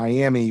formed in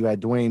Miami, you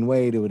had Dwayne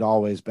Wade who had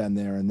always been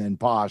there, and then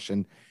Bosh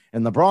and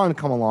LeBron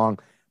come along.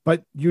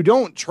 But you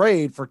don't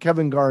trade for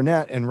Kevin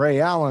Garnett and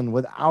Ray Allen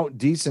without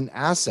decent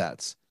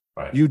assets.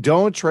 Right. You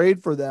don't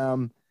trade for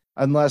them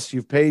unless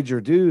you've paid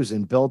your dues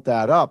and built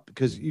that up,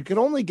 because you can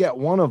only get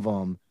one of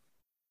them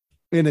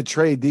in a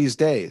trade these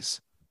days,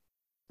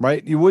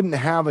 right? You wouldn't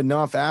have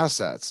enough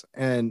assets,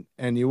 and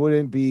you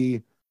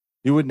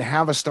wouldn't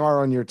have a star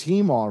on your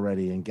team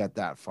already and get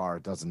that far.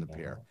 It doesn't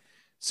appear.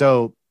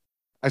 So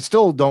I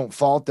still don't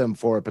fault them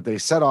for it, but they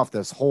set off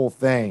this whole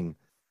thing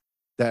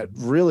that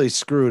really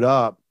screwed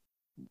up,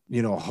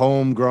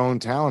 homegrown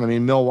talent. I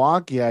mean,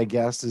 Milwaukee, I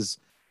guess, is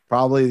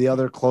probably the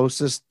other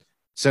closest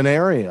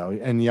scenario,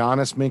 and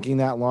Giannis making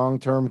that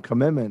long-term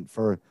commitment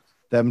for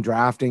them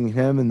drafting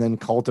him and then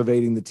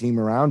cultivating the team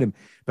around him.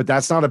 But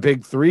that's not a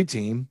big 3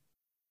 team.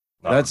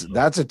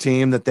 That's a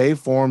team that they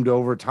formed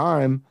over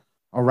time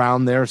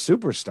around their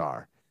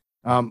superstar.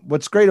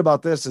 What's great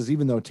about this is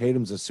even though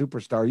Tatum's a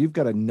superstar, you've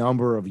got a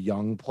number of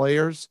young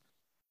players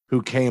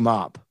who came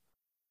up,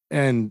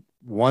 and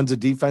one's a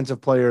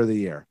defensive player of the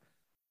year.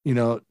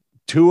 2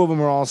 of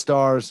them are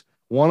all-stars.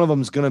 One of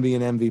them is going to be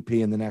an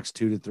MVP in the next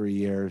 2 to 3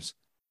 years,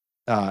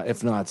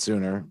 if not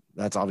sooner.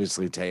 That's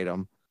obviously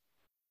Tatum.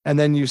 And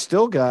then you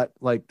still got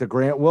like the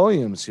Grant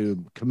Williams,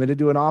 who committed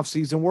to an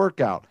off-season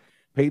workout.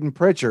 Peyton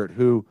Pritchard,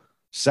 who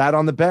sat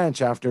on the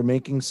bench after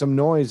making some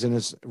noise in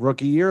his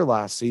rookie year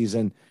last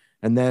season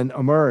and then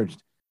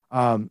emerged.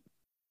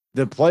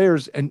 the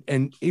players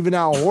and even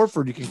Al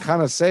Horford, you can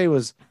kind of say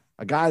was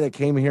a guy that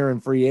came here in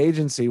free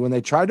agency when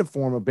they tried to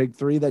form a big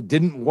three that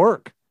didn't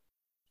work.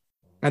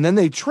 And then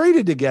they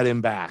traded to get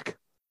him back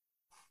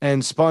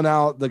and spun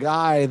out the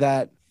guy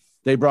that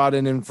they brought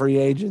in free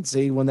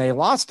agency when they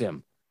lost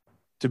him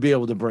to be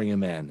able to bring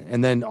him in.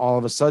 And then all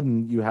of a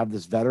sudden you have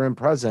this veteran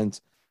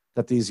presence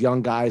that these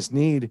young guys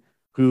need,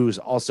 who's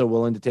also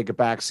willing to take a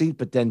back seat.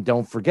 But then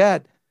don't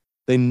forget,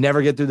 they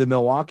never get through the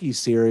Milwaukee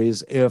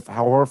series if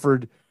Al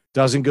Horford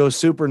doesn't go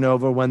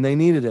supernova when they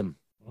needed him.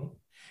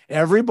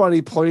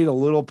 Everybody played a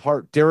little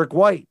part. Derek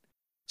White,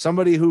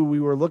 somebody who we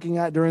were looking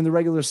at during the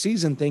regular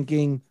season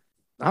thinking,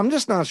 I'm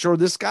just not sure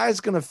this guy's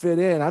going to fit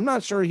in. I'm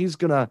not sure he's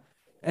going to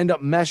end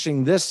up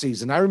meshing this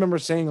season. I remember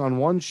saying on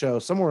one show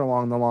somewhere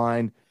along the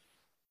line,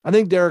 I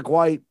think Derek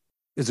White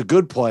is a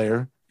good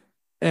player,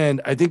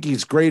 and I think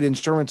he's great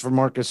insurance for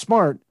Marcus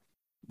Smart,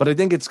 but I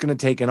think it's going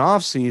to take an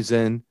off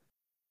season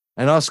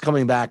and us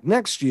coming back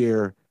next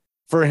year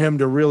for him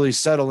to really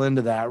settle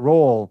into that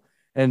role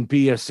and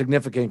be a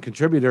significant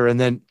contributor. And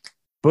then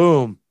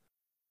boom,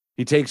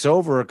 he takes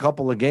over a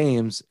couple of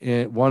games,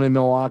 one in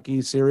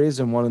Milwaukee series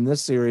and one in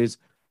this series.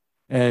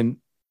 And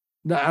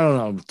I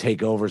don't know,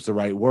 take over is the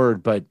right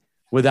word, but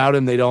without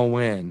him, they don't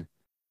win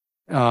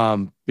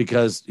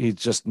because he's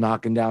just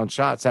knocking down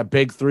shots. That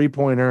big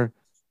 3-pointer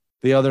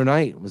the other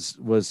night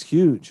was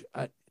huge.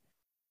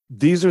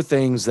 These are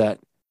things that,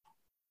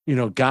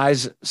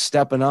 guys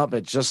stepping up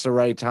at just the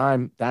right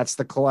time. That's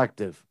the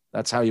collective.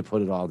 That's how you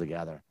put it all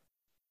together.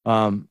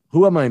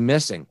 Who am I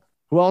missing?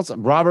 Who else?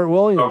 Robert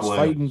Williams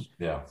fighting.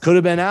 Yeah. Could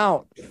have been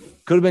out.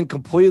 Could have been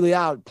completely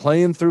out,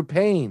 playing through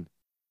pain.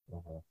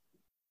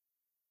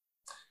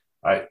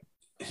 What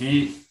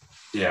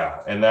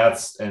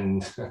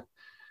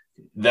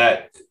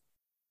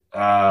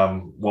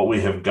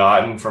we have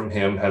gotten from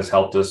him has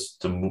helped us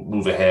to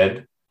move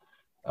ahead.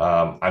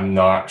 I'm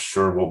not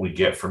sure what we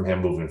get from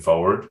him moving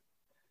forward.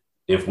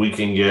 If we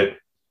can get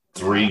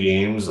 3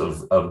 games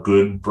of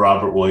good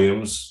Robert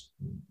Williams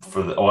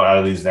out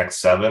of these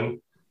next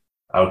 7,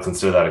 I would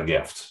consider that a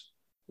gift.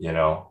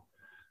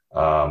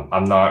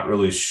 I'm not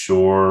really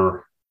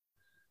sure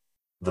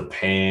the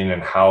pain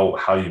and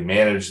how you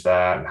manage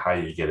that and how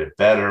you get it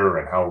better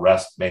and how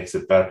rest makes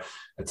it better.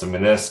 It's a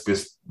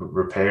meniscus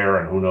repair,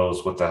 and who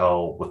knows what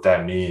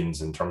that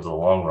means in terms of the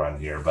long run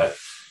here. But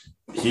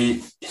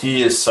he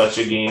is such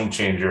a game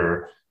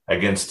changer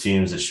against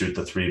teams that shoot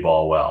the 3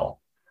 ball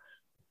well,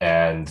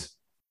 and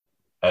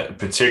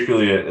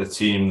particularly a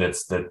team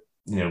that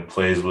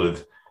plays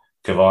with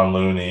Kevon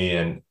Looney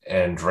and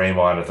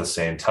Draymond at the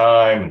same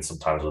time, and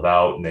sometimes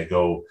without, and they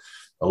go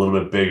a little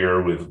bit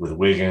bigger with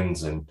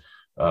Wiggins and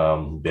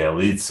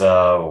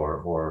Bjelica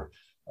or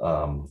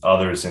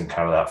others in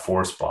kind of that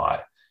 4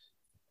 spot.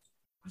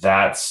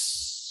 That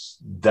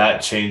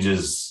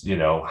changes,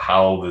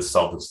 how the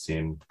Celtics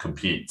team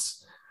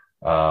competes.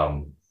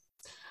 I'm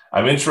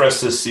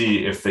interested to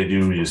see if they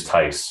do use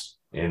Tice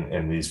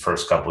in these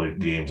first couple of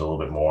games a little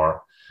bit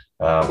more.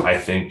 I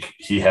think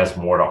he has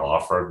more to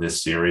offer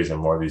this series and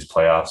more of these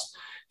playoffs.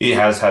 He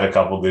has had a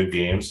couple good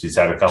games. He's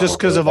had a couple just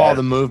because of all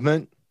the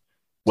movement.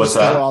 What's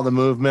that? All the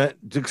movement,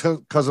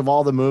 because of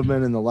all the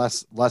movement and the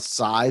less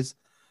size.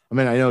 I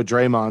mean, I know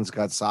Draymond's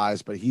got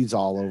size, but he's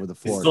all over the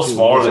floor. He's still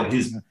smaller than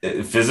he's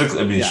physically.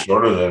 I mean, he's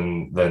shorter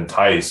than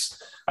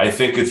Tice. I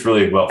think it's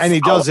really well. And he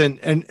doesn't,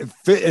 and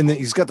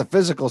he's got the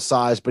physical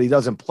size, but he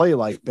doesn't play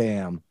like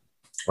Bam.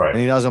 Right. And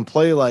he doesn't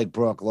play like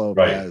Brook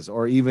Lopez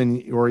or even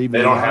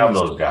they don't have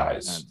those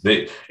guys.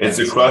 It's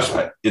a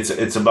question.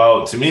 It's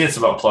about, to me, it's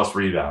about plus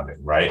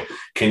rebounding, right?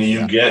 Can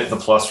you get the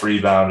plus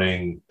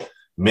rebounding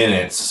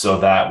minutes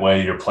so that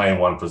way you're playing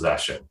one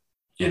possession?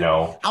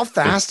 How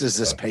fast is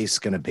this pace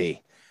going to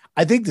be?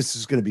 I think this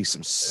is going to be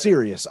some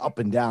serious up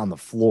and down the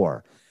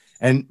floor,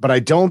 but I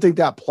don't think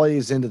that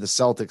plays into the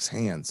Celtics'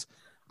 hands.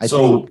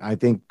 I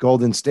think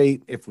Golden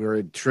State, if we're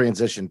in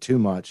transition too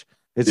much,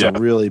 it's a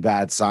really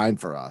bad sign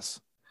for us.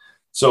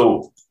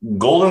 So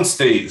Golden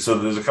State. So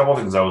there's a couple of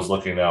things I was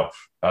looking up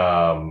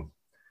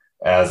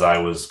as I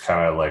was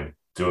kind of like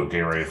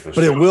getting ready for the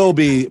show. But it will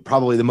be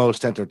probably the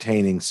most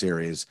entertaining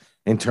series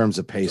in terms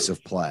of pace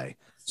of play.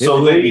 It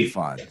will be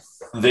fun.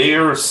 They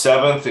are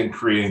 7th in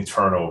creating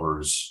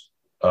turnovers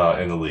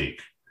in the league.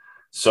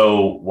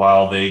 So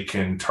while they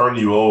can turn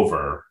you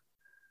over,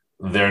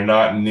 they're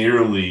not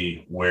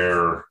nearly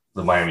where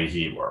the Miami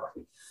Heat were.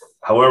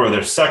 However,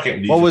 their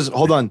second.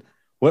 Hold on.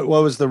 What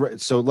was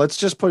so let's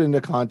just put into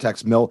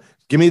context, Mill.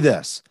 Give me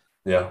this.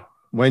 Yeah.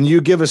 When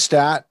you give a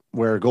stat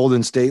where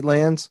Golden State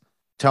lands,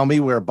 tell me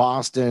where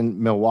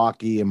Boston,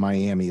 Milwaukee, and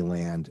Miami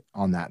land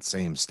on that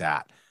same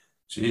stat.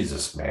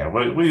 Jesus, man.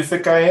 What do you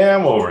think I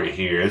am over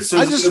here? I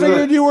just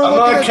figured you were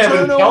looking at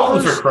Kevin turnovers.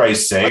 Pelton, for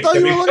Christ's sake. I thought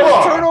you were looking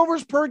at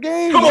turnovers per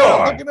game. Come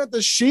on. Looking at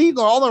the sheet,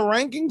 all the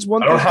rankings.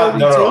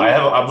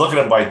 I'm looking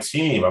at by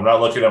team. I'm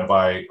not looking at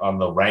on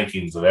the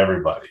rankings of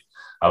everybody.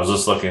 I was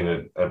just looking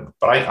at,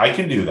 but I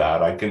can do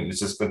that. It's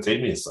just going to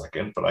take me a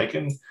second, but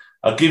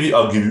I'll give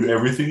you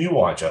everything you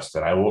want,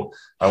 Justin. I won't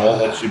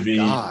let you be,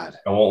 I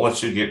won't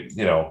let you get,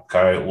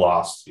 kind of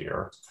lost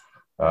here.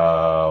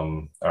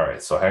 All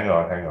right, so hang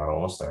on,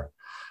 almost there.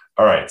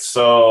 All right,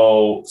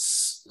 so,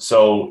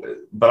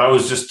 but I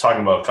was just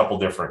talking about a couple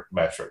different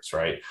metrics,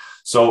 right?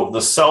 So the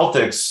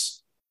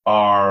Celtics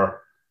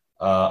are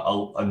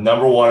a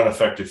number one in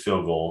effective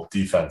field goal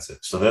defensive.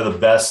 So they're the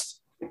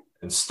best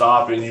in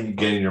stopping you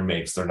getting your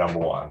makes. They're number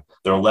one.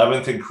 They're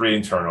 11th in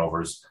creating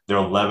turnovers. They're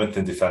 11th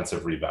in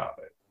defensive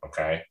rebounding.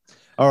 Okay.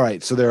 All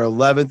right. So they're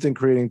 11th in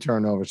creating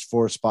turnovers,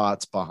 4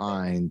 spots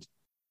behind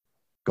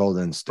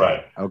Golden State.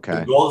 Right.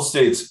 Okay. Golden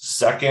State's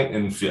second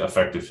in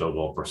effective field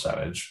goal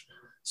percentage.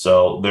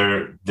 So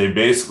they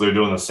basically are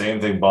doing the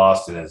same thing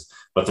Boston is,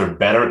 but they're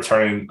better at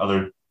turning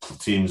other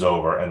teams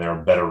over, and they're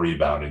a better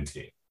rebounding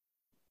team.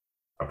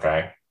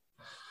 Okay.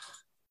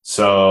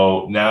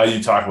 So now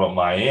you talk about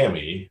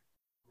Miami.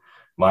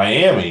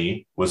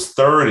 Miami was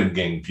third in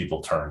getting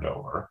people turned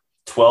over,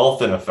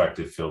 12th in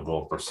effective field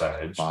goal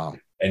percentage, wow,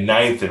 and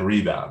 9th in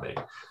rebounding.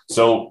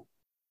 So,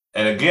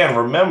 and again,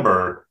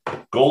 remember,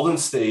 Golden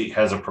State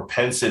has a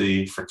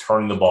propensity for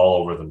turning the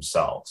ball over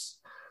themselves.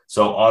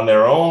 So on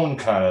their own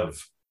kind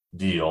of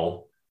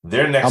deal,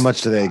 they're next. How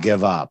much do they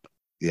give up?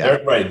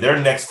 Yeah,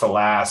 They're next to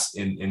last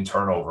in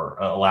turnover,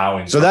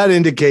 allowing. So that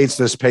indicates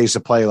this pace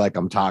of play, like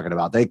I'm talking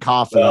about. They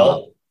cough it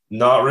up.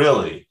 Not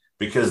really,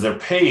 because their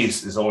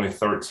pace is only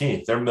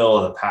 13th. They're middle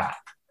of the pack.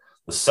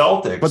 The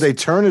Celtics, but they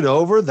turn it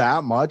over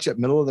that much at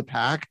middle of the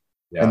pack,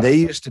 and they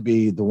used to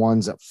be the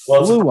ones that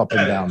flew up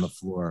and down the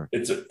floor.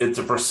 It's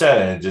a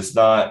percentage. It's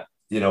not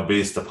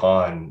based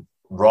upon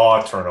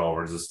raw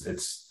turnovers.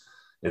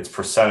 It's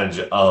percentage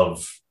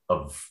of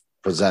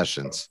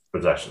possessions.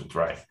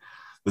 Right.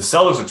 The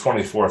Celtics are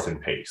 24th in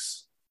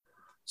pace.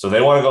 So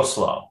they want to go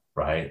slow,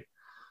 right?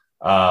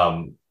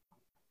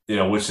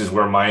 Which is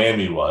where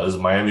Miami was.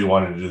 Miami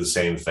wanted to do the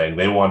same thing.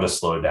 They wanted to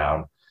slow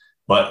down.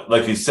 But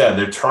like you said,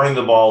 they're turning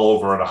the ball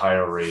over at a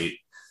higher rate,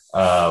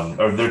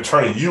 or they're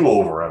turning you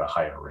over at a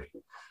higher rate.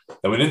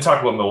 And we didn't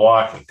talk about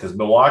Milwaukee, because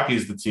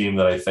Milwaukee's the team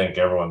that I think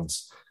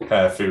everyone's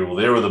kind of figured, well,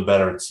 they were the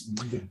better.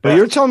 But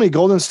you're telling me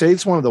Golden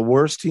State's one of the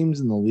worst teams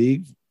in the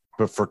league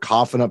for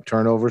coughing up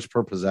turnovers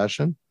per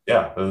possession?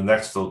 Yeah, they're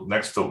next to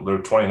they're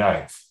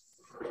 29th.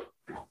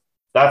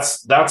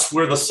 That's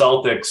where the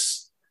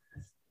Celtics,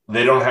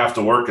 they don't have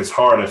to work as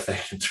hard if they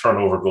can turn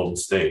over Golden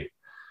State.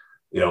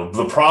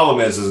 The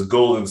problem is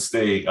Golden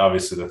State,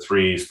 obviously the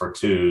 3s for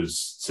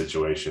 2s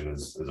situation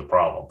is a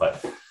problem.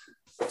 But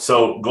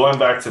so going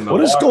back to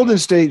Milwaukee, what does Golden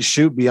State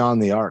shoot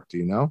beyond the arc? Do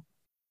you know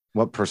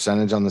what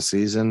percentage on the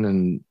season?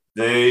 And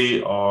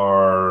they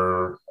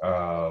are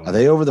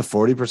they over the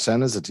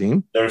 40% as a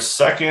team? They're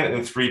second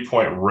in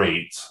 3-point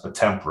rate,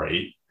 attempt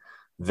rate.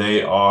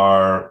 They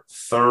are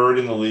third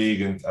in the league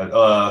and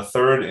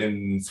third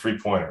in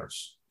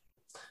 3-pointers,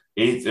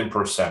 8th in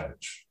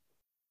percentage.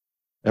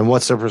 And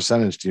what's their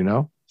percentage? Do you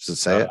know? Does it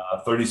say it?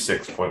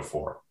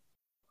 36.4.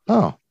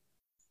 Oh,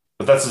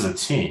 but that's as a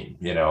team,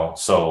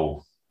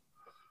 So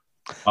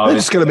they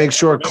just got to make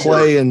sure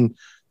Clay and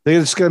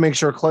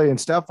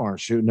Steph aren't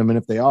shooting them, and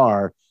if they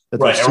are,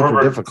 that's super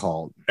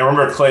difficult. And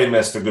remember, Clay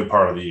missed a good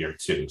part of the year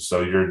too,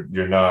 so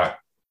you're not,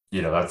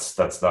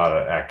 that's not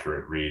an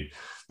accurate read.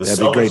 It'd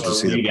be great to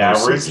see the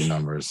average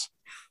numbers.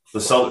 The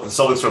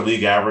Celtics are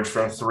league average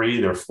from 3.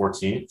 They're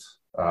 14th.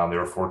 They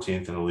were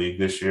 14th in the league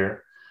this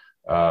year.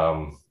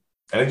 And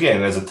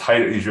again, as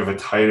you have a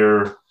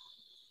tighter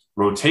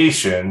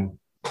rotation,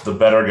 the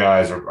better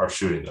guys are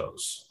shooting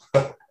those,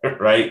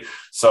 right?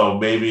 So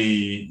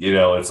maybe,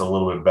 it's a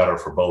little bit better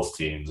for both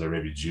teams. They're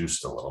maybe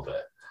juiced a little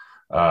bit.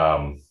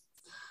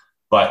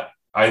 But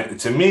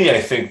to me, I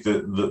think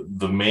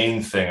the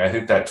main thing, I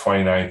think that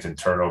 29th in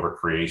turnover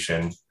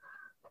creation,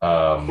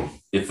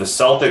 if the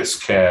Celtics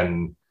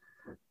can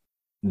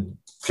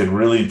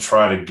really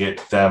try to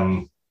get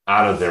them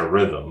out of their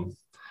rhythm,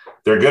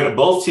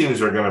 both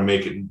teams are going to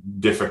make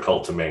it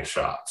difficult to make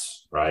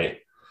shots, right?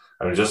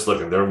 I mean, just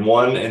looking, they're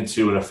 1 and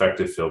 2 in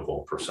effective field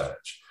goal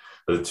percentage.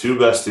 They're the 2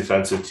 best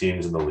defensive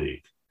teams in the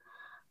league.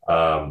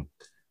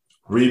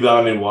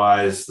 Rebounding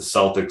wise, the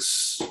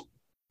Celtics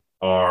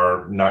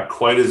are not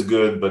quite as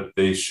good, but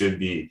they should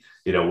be,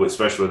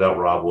 especially without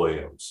Rob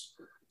Williams.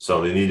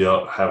 So they need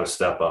to have a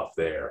step up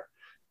there.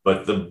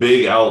 But the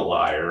big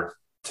outlier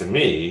to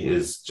me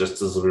is,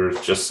 just as we were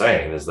just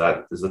saying, is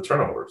the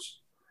turnovers.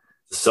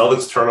 The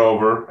Celtics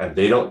turnover, and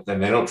they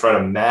don't try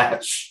to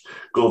match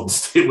Golden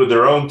State with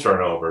their own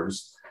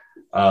turnovers.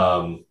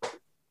 Celtics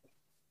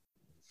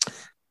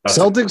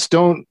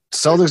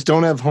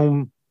don't have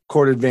home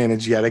court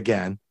advantage yet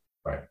again.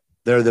 Right.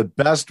 They're the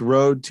best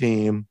road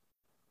team,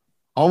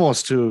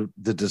 almost to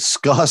the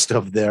disgust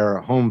of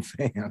their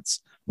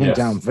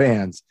hometown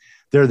fans.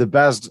 They're the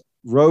best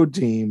road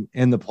team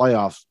in the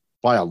playoffs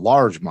by a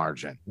large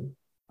margin.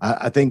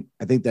 I think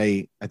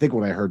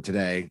what I heard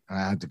today,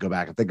 I had to go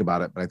back and think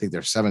about it, but I think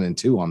they're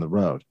 7-2 on the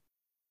road.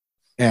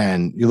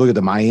 And you look at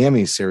the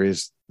Miami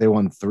series, they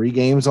won 3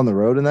 games on the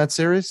road in that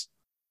series.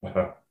 They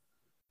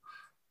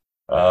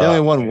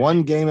only won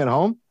 1 game at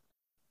home.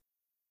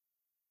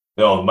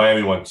 No,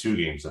 Miami won 2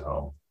 games at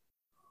home.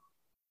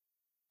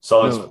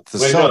 So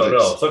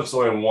Celtics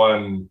only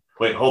won.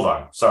 Wait, hold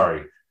on.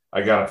 Sorry.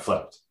 I got it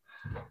flipped.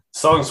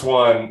 Celtics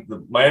won.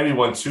 Miami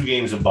won 2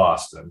 games in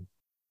Boston.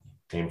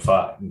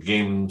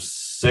 Game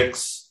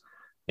 6,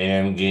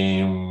 and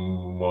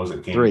game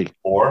 3.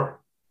 4?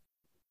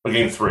 Oh,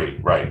 game 3,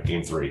 right?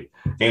 Game 3.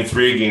 Game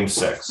 3, game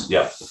 6.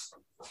 Yep.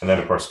 And then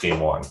of course game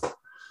 1.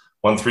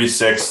 1, 3,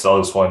 6.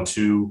 Celtics won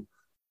 2,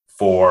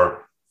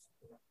 4,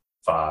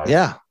 5.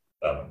 Yeah.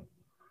 7.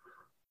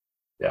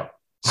 Yeah.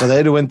 So they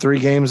had to win 3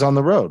 games on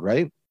the road,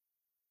 right?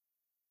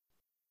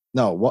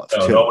 No, what?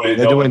 No, 2.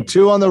 They had to win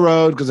 2 on the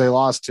road because they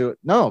lost 2.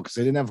 No, because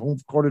they didn't have home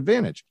court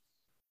advantage.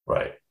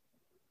 Right.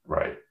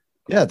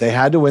 Yeah, they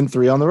had to win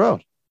 3 on the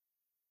road.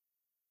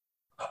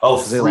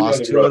 Oh, they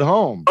lost 2 at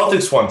home.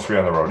 Celtics won 3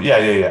 on the road.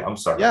 Yeah. I'm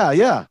sorry.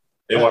 Yeah.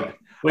 They won.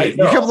 Wait,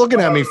 you kept looking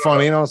at me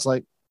funny, and I was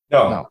like,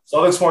 no.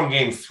 Celtics won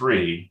game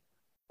 3.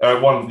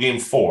 Won game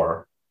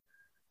 4.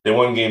 They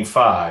won game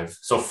 5.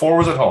 So 4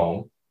 was at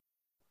home.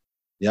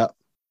 Yep.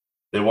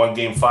 They won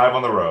game 5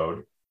 on the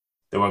road.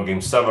 They won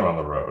game 7 on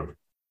the road.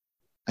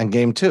 And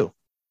game 2.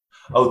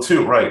 Oh,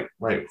 2. Right.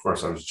 Of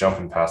course, I was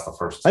jumping past the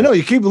first 2. I know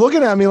you keep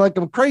looking at me like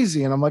I'm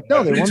crazy, and I'm like,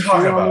 no, they won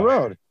 3 on the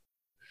road.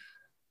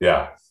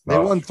 Yeah. They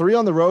won 3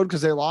 on the road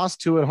because they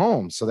lost 2 at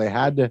home. So they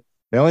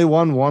only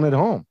won 1 at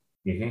home.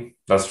 Mm-hmm.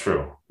 That's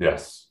true.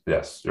 Yes,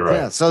 you're right.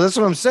 Yeah, so that's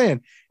what I'm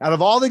saying. Out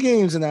of all the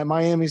games in that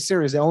Miami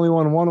series, they only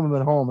won 1 of them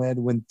at home. They had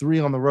to win 3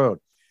 on the road.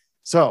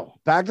 So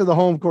back to the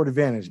home court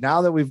advantage.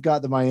 Now that we've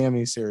got the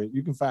Miami series,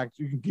 you can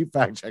keep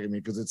fact checking me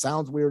because it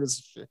sounds weird as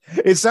shit.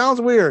 It sounds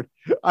weird.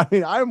 I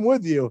mean, I'm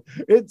with you.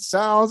 It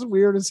sounds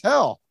weird as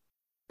hell,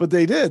 but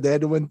they did. They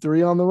had to win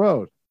 3 on the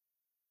road.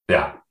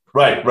 Yeah.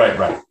 Right.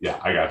 Yeah,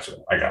 I got you.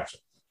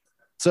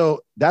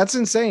 So that's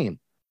insane.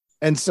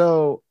 And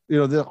so,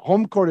 the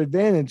home court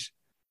advantage,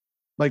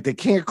 like they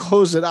can't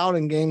close it out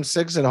in game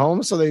 6 at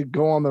home. So they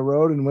go on the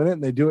road and win it,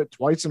 and they do it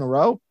twice in a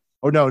row.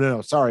 Oh,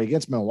 no. Sorry.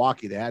 Against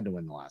Milwaukee, they had to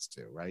win the last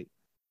 2, right?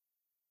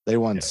 They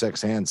won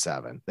 6 and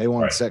 7. They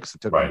won 6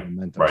 and took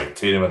momentum. Right.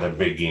 Tatum had that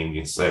big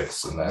game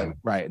 6. And then.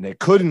 Right. And they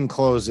couldn't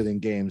close it in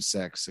game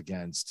 6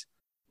 against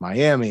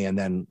Miami and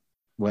then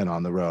went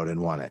on the road and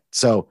won it.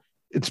 So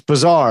it's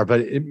bizarre, but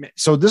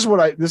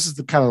this is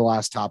the kind of the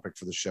last topic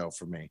for the show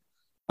for me.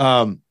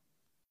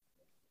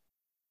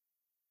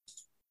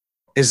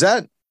 Is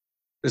that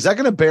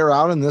going to bear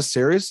out in this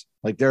series?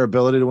 Like their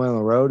ability to win on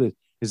the road?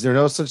 Is there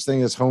no such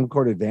thing as home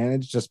court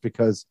advantage just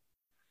because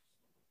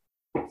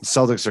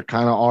Celtics are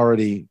kind of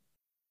already,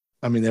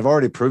 they've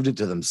already proved it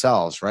to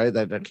themselves, right?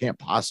 That can't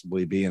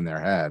possibly be in their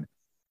head.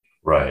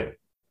 Right.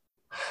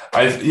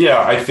 I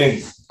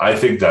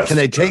think that's. Can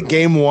they take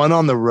game 1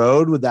 on the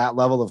road with that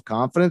level of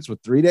confidence with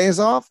 3 days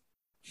off?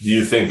 Do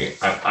you think?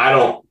 I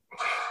don't.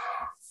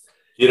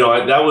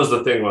 That was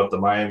the thing about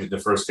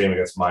the first game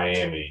against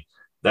Miami.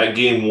 That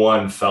game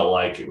 1 felt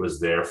like it was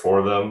there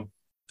for them.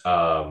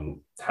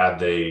 Had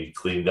they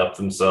cleaned up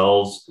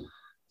themselves,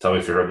 tell me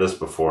if you heard this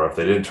before. If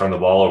they didn't turn the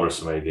ball over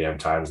so many damn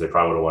times, they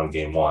probably would have won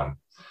game 1.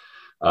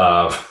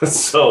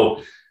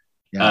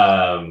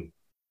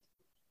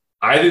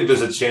 I think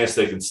there's a chance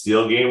they can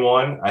steal game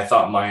 1. I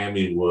thought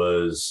Miami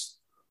was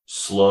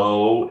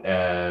slow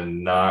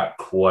and not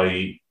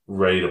quite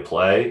ready to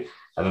play.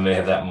 And then they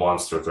had that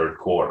monster third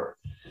quarter.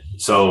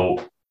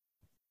 So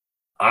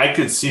I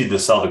could see the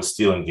Celtics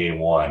stealing game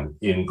 1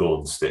 at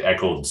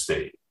Golden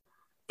State,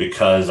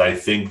 because I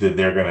think that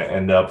they're going to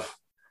end up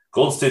 –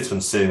 Golden State's been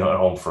sitting at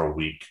home for a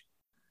week.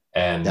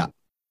 And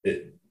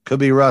it could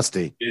be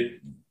rusty.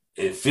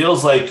 It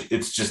feels like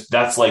it's just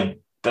that's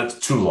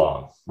too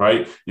long,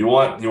 right? You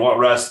want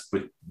rest,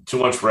 but too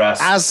much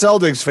rest. As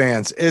Celtics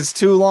fans, it's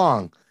too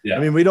long. Yeah.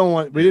 We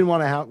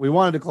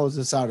wanted to close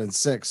this out in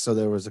 6, so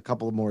there was a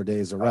couple of more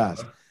days of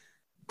rest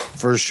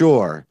for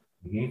sure.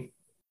 Mm-hmm.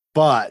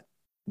 But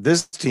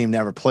this team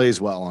never plays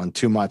well on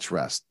too much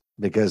rest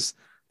because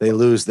they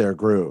lose their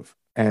groove.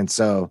 And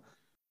so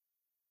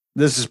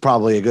this is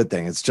probably a good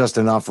thing. It's just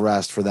enough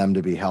rest for them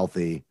to be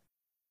healthy.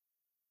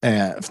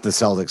 And the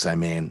Celtics,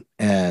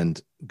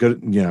 and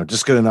good,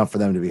 just good enough for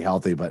them to be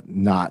healthy, but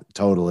not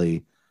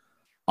totally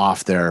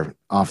off their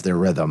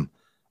rhythm.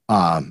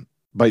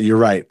 But you're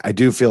right. I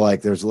do feel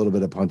like there's a little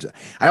bit of punch.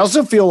 I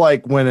also feel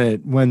like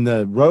when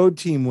the road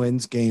team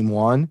wins game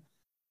 1,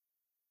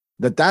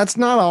 that's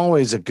not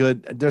always a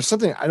good. There's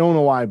something, I don't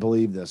know why I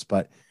believe this,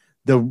 but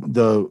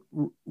the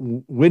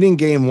winning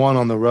game 1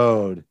 on the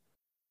road,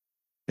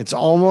 it's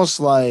almost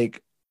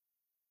like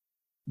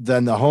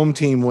then the home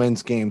team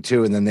wins game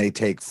 2 and then they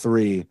take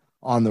 3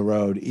 on the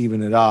road,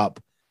 even it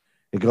up.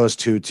 It goes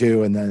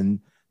 2-2, and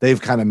then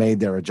they've kind of made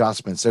their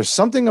adjustments. There's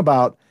something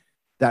about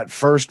that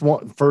first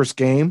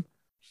game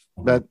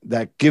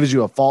that gives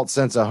you a false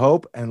sense of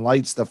hope and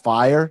lights the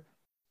fire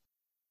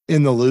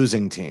in the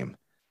losing team.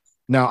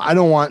 Now, I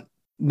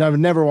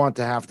never want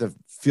to have to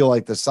feel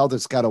like the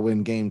Celtics got to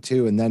win game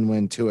 2 and then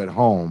win 2 at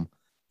home.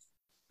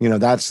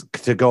 That's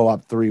to go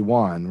up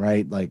 3-1,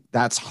 right? Like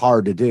that's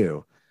hard to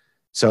do.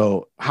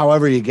 So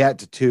however you get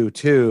to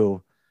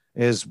 2-2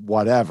 is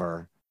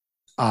whatever.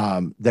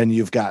 Then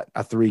you've got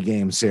a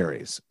 3-game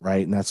series,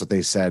 right? And that's what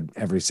they said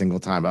every single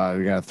time.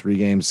 We got a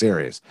 3-game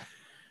series.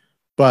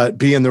 But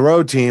being the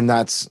road team,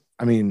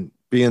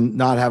 being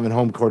not having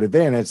home court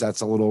advantage,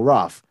 that's a little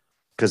rough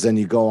because then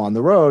you go on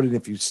the road. And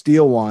if you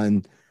steal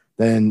one,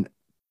 then,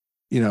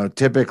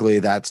 typically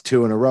that's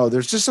 2 in a row.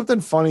 There's just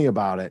something funny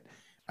about it.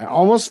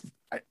 I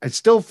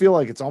still feel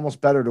like it's almost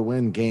better to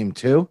win game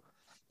 2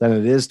 than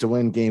it is to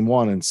win game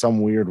 1 in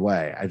some weird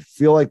way. I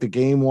feel like the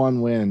game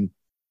 1 win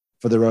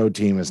for the road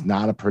team is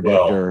not a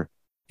predictor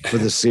for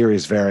the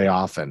series very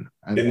often.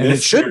 And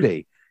it should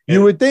be.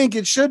 You would think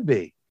it should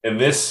be. In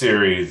this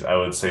series, I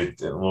would say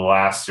the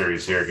last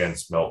series here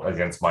against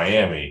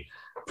Miami,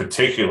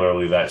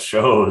 particularly, that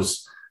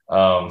shows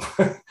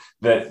that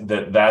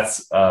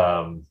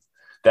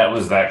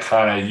was that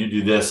kind of you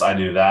do this, I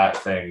do that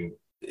thing.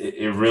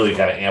 It really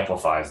kind of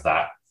amplifies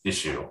that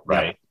issue,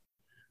 right?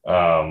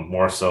 Yeah.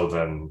 More so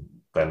than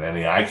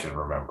any I can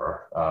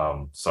remember.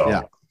 I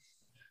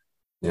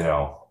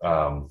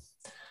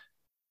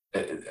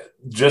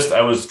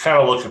was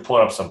kind of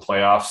pulling up some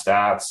playoff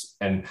stats,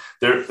 and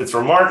it's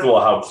remarkable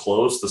how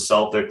close the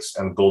Celtics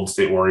and Golden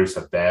State Warriors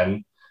have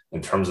been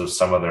in terms of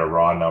some of their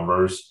raw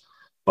numbers.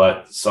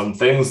 But some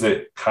things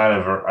that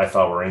I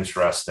thought were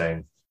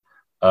interesting.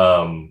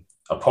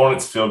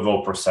 Opponents' field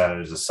goal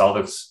percentage, the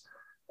Celtics'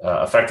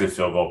 effective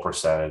field goal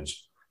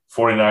percentage,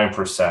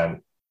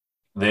 49%.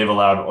 They've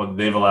allowed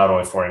only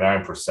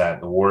 49%.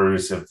 The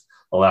Warriors have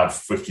allowed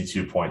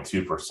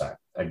 52.2%.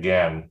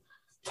 Again,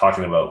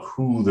 talking about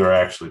who they're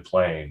actually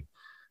playing,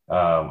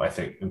 I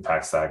think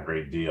impacts that a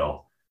great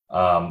deal.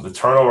 The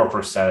turnover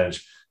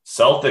percentage,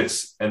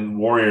 Celtics and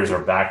Warriors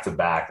are back to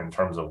back in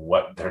terms of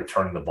what they're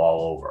turning the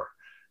ball over.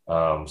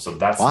 So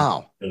that's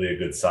really a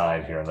good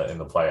sign here in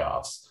the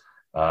playoffs.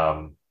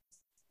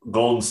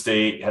 Golden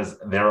State has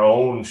their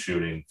own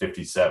shooting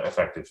 57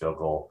 effective field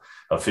goal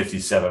of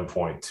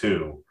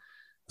 57.2.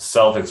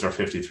 Celtics are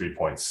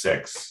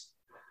 53.6.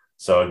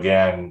 So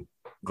again,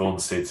 Golden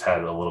State's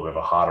had a little bit of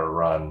a hotter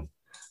run,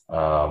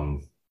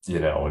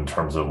 in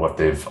terms of what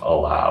they've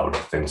allowed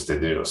things to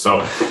do. So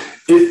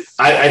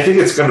I think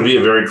it's going to be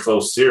a very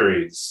close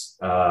series.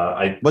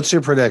 What's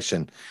your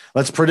prediction?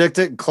 Let's predict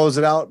it, close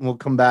it out, and we'll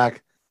come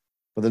back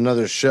with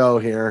another show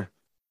here,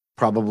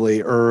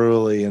 probably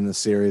early in the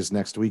series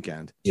next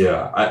weekend.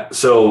 Yeah.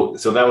 So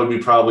that would be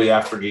probably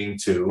after game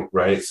 2,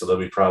 right? So they'll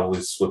be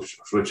probably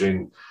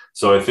switching.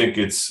 So I think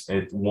it's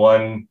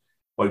one.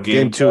 What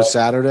game 2 is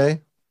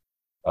Saturday?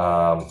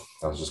 I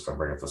was just going to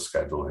bring up the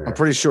schedule here. I'm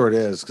pretty sure it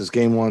is because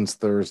game 1's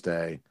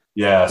Thursday.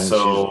 Yeah.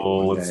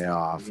 So day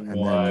off, and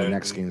then the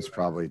next game is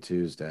probably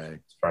Tuesday.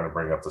 Trying to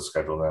bring up the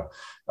schedule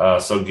now.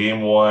 So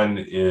game 1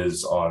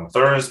 is on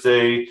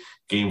Thursday.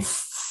 Game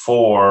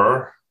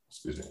 4,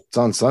 excuse me. It's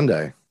on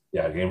Sunday.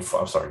 Yeah, Game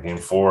 4 is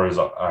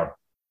on.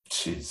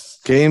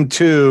 Game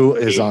 2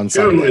 is on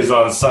Sunday. Game 2 is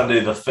on Sunday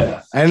the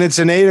 5th, and it's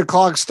an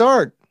 8:00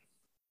 start.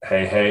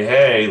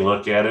 Hey!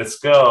 Look at it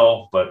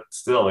go! But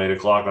still,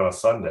 8:00 on a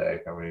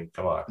Sunday. I mean,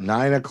 come on.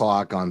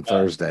 9:00 on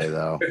Thursday,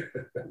 though.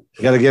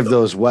 You got to give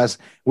those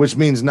which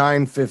means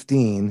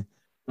 9:15,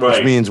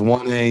 which means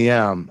 1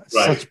 a.m.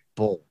 Right. Such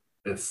bull.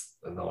 It's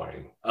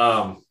annoying.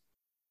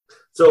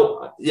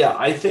 So yeah,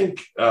 I think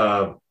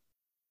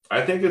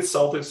it's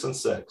Celtics in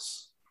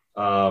 6.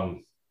 That's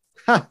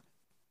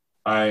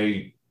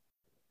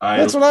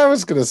what I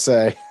was gonna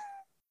say.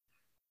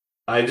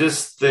 I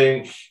just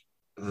think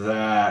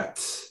that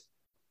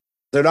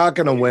they're not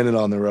gonna win it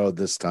on the road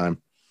this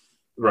time.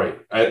 Right.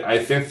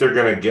 I think they're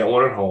gonna get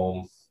one at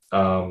home.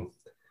 I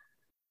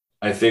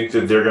think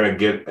they're gonna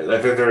get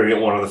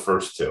one of the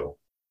first 2.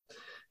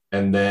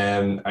 And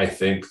then I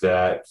think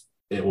that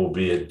it will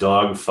be a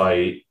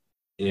dogfight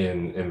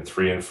in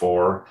 3 and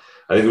 4.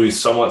 I think it'll be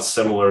somewhat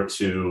similar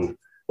to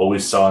what we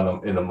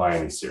saw in the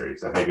Miami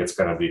series. I think it's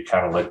going to be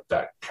kind of like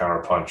that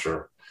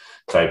counterpuncher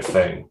type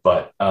thing.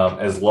 But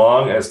as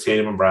long as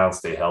Tatum and Brown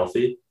stay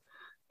healthy,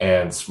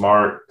 and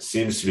Smart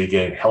seems to be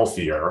getting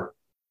healthier,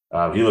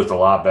 he looked a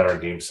lot better in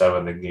Game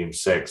 7 than Game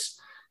 6.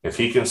 If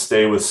he can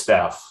stay with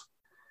Steph,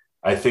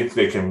 I think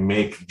they can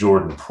make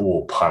Jordan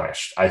Poole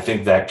punished. I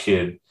think that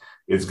kid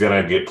is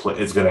going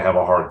to have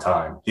a hard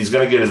time. He's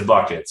going to get his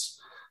buckets,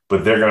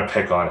 but they're going to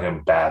pick on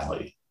him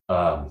badly.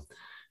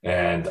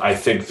 And I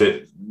think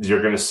that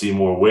you're going to see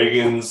more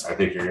Wiggins. I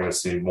think you're going to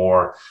see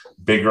more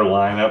bigger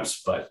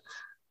lineups, but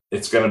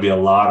it's going to be a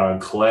lot on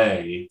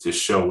Clay to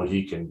show what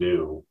he can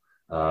do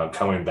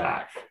coming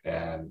back.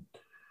 And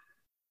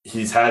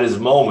he's had his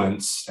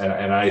moments,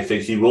 and I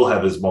think he will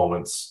have his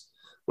moments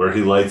where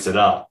he lights it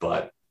up,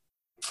 but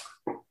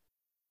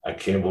I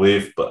can't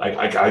believe, but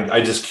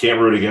I just can't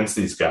root against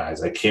these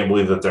guys. I can't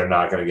believe that they're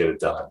not going to get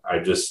it done.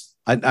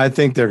 I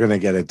think they're going to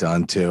get it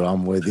done too.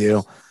 I'm with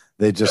you.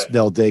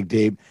 They'll dig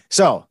deep.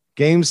 So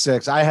Game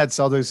 6, I had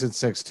Celtics at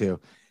 6 too.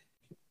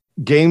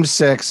 Game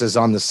 6 is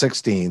on the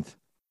 16th.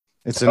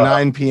 It's a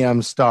 9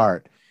 p.m.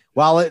 start.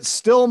 While it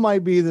still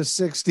might be the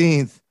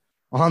 16th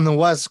on the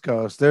West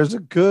Coast, there's a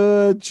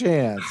good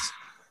chance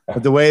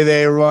that the way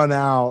they run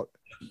out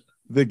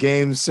the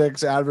Game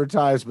 6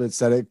 advertisements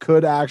that it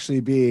could actually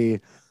be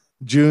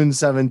June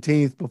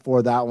 17th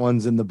before that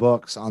one's in the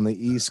books on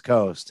the East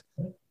Coast.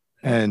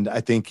 And I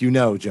think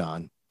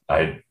John.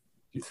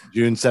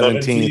 June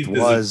 17th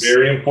was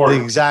very important.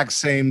 the exact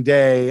same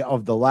day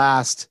of the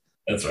last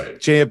That's right.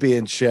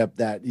 championship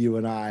that you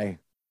and I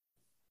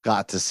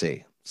got to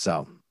see.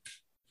 So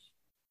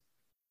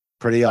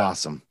pretty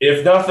awesome.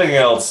 If nothing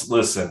else,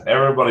 listen,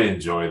 everybody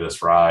enjoy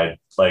this ride.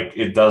 Like,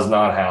 it does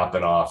not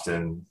happen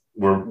often.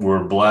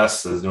 We're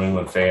blessed as New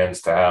England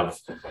fans to have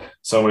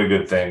so many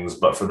good things,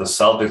 but for the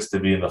Celtics to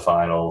be in the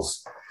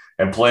finals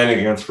and playing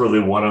against really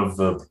one of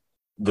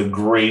the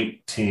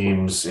great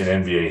teams in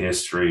NBA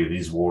history,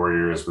 these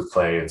Warriors with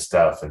Clay and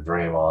Steph and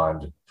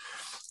Draymond,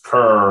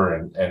 Kerr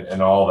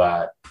and all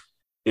that,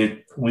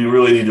 we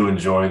really need to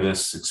enjoy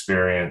this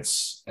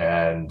experience.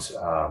 And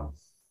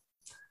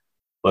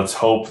let's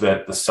hope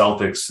that the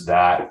Celtics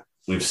that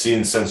we've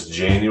seen since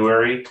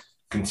January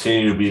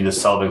continue to be the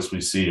Celtics we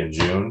see in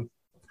June.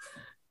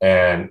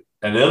 And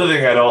the other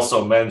thing I'd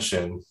also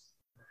mention,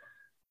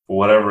 for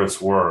whatever it's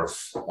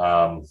worth,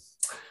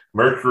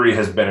 Mercury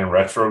has been in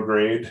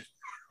retrograde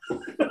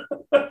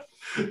for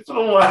the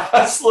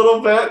last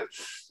little bit.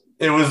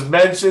 It was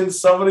mentioned,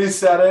 somebody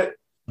said it,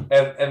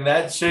 and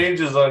that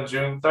changes on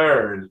June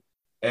 3rd.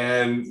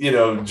 And, you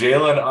know,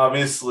 Jalen,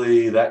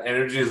 obviously, that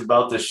energy is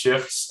about to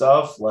shift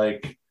stuff.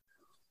 Like,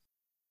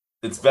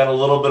 it's been a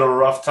little bit of a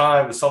rough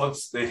time. The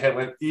Celtics, they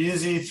went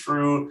easy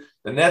through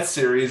the Nets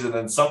series, and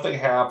then something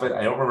happened.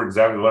 I don't remember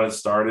exactly when it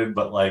started,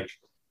 but, like,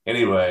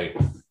 anyway,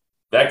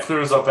 that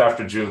clears up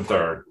after June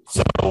 3rd.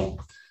 So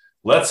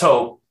let's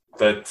hope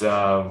that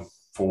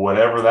for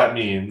whatever that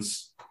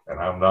means, and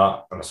I'm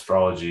not an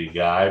astrology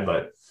guy,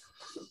 but,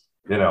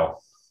 you know,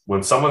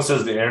 when someone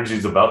says the energy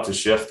is about to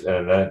shift,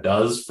 and then it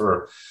does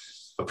for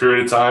a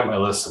period of time, I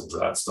listen to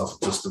that stuff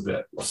just a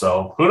bit.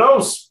 So who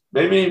knows?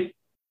 Maybe,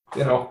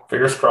 you know,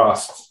 fingers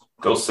crossed.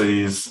 Go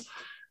C's.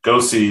 They're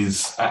going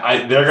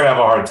to have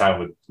a hard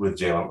time with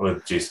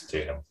Jason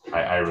Tatum.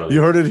 I really.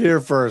 You heard it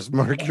here first.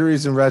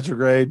 Mercury's in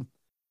retrograde.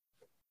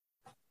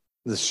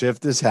 The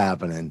shift is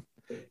happening.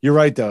 You're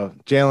right, though.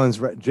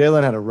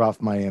 Jalen had a rough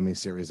Miami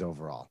series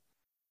overall.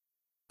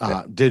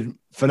 Did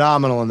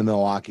phenomenal in the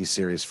Milwaukee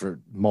series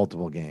for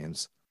multiple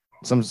games.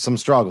 Some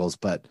struggles,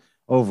 but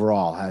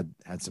overall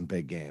had some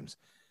big games.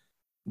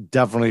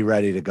 Definitely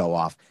ready to go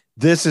off.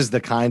 This is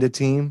the kind of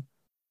team,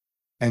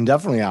 and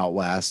definitely out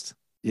west,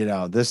 you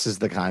know, this is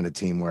the kind of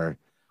team where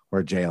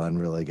Jalen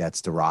really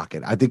gets to rock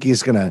it. I think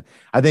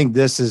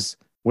this is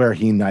where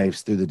he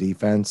knifes through the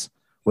defense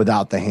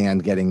without the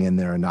hand getting in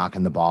there and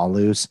knocking the ball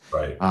loose.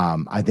 Right.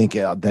 I think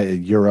the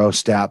Euro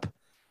step,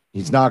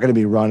 he's not going to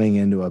be running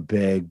into a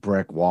big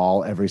brick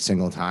wall every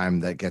single time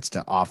that gets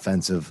to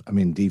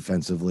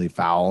defensively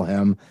foul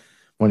him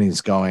when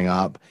he's going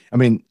up. I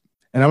mean,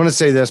 and I'm going to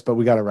say this, but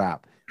we got to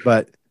wrap.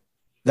 But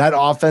that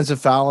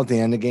offensive foul at the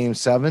end of Game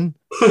 7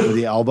 with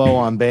the elbow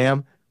on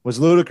Bam was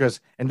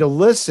ludicrous. And to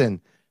listen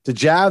to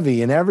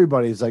Javi and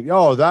everybody's like,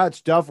 oh,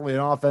 that's definitely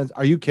an offense.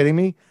 Are you kidding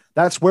me?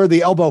 That's where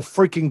the elbow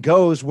freaking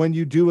goes when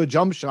you do a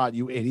jump shot,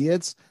 you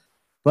idiots.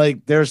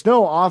 Like, there's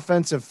no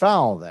offensive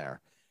foul there.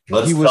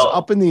 He was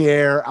up in the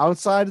air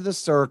outside of the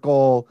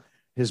circle.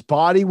 His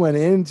body went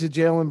into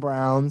Jaylen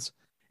Brown's.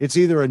 It's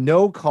either a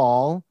no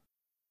call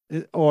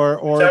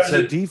or it's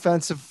a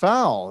defensive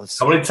foul.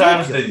 How many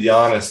times did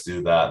Giannis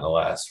do that in the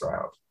last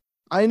round?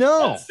 I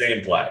know. That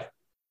same play.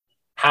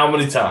 How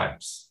many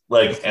times?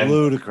 Like,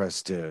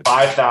 ludicrous, dude.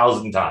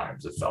 5,000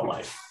 times it felt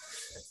like.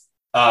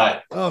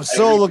 I'm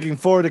so looking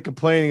forward to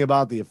complaining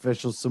about the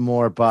officials some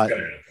more, but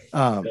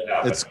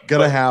it's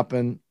gonna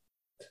happen.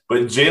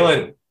 But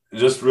Jalen,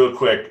 just real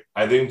quick,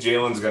 I think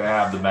Jalen's gonna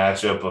have the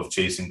matchup of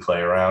chasing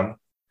Clay around,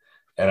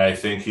 and I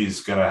think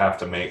he's gonna have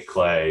to make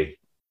Clay.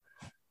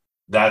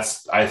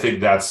 I think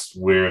that's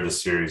where the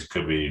series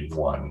could be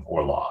won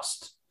or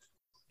lost.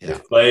 Yeah.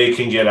 If Clay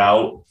can get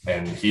out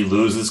and he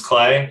loses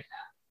Clay,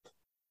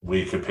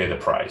 we could pay the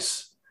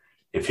price.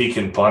 If he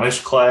can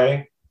punish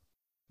Clay,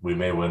 we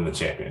may win the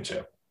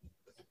championship.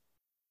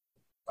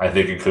 I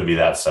think it could be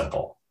that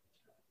simple.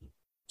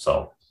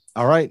 So,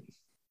 all right.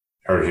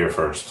 Heard it here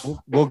first.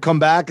 We'll come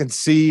back and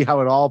see how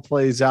it all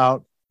plays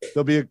out.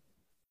 There'll be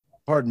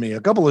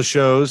a couple of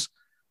shows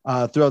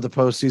throughout the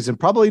postseason.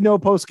 Probably no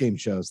post-game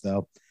shows,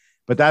 though.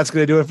 But that's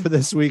going to do it for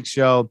this week's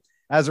show.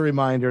 As a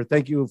reminder,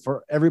 thank you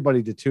for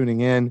everybody to tuning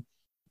in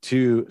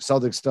to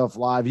Celtic Stuff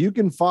Live. You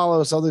can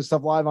follow Celtic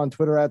Stuff Live on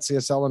Twitter at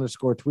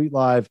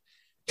CSL_tweetlive.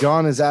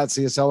 John is at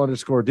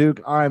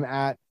CSL_Duke. I'm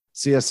at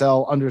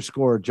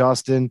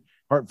CSL_Justin.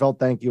 Heartfelt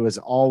thank you as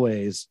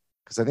always,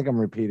 because I think I'm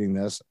repeating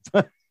this,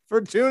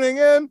 for tuning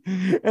in.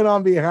 And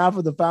on behalf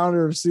of the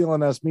founder of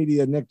CLNS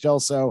Media, Nick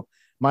Gelso,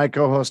 my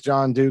co-host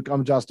John Duke,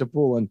 I'm Justin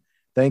Poulin.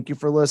 Thank you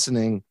for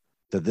listening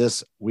to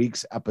this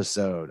week's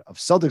episode of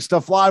Celtic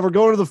Stuff Live. We're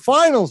going to the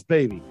finals,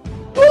 baby.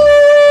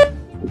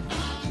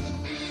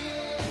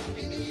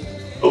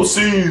 Go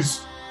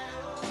C's.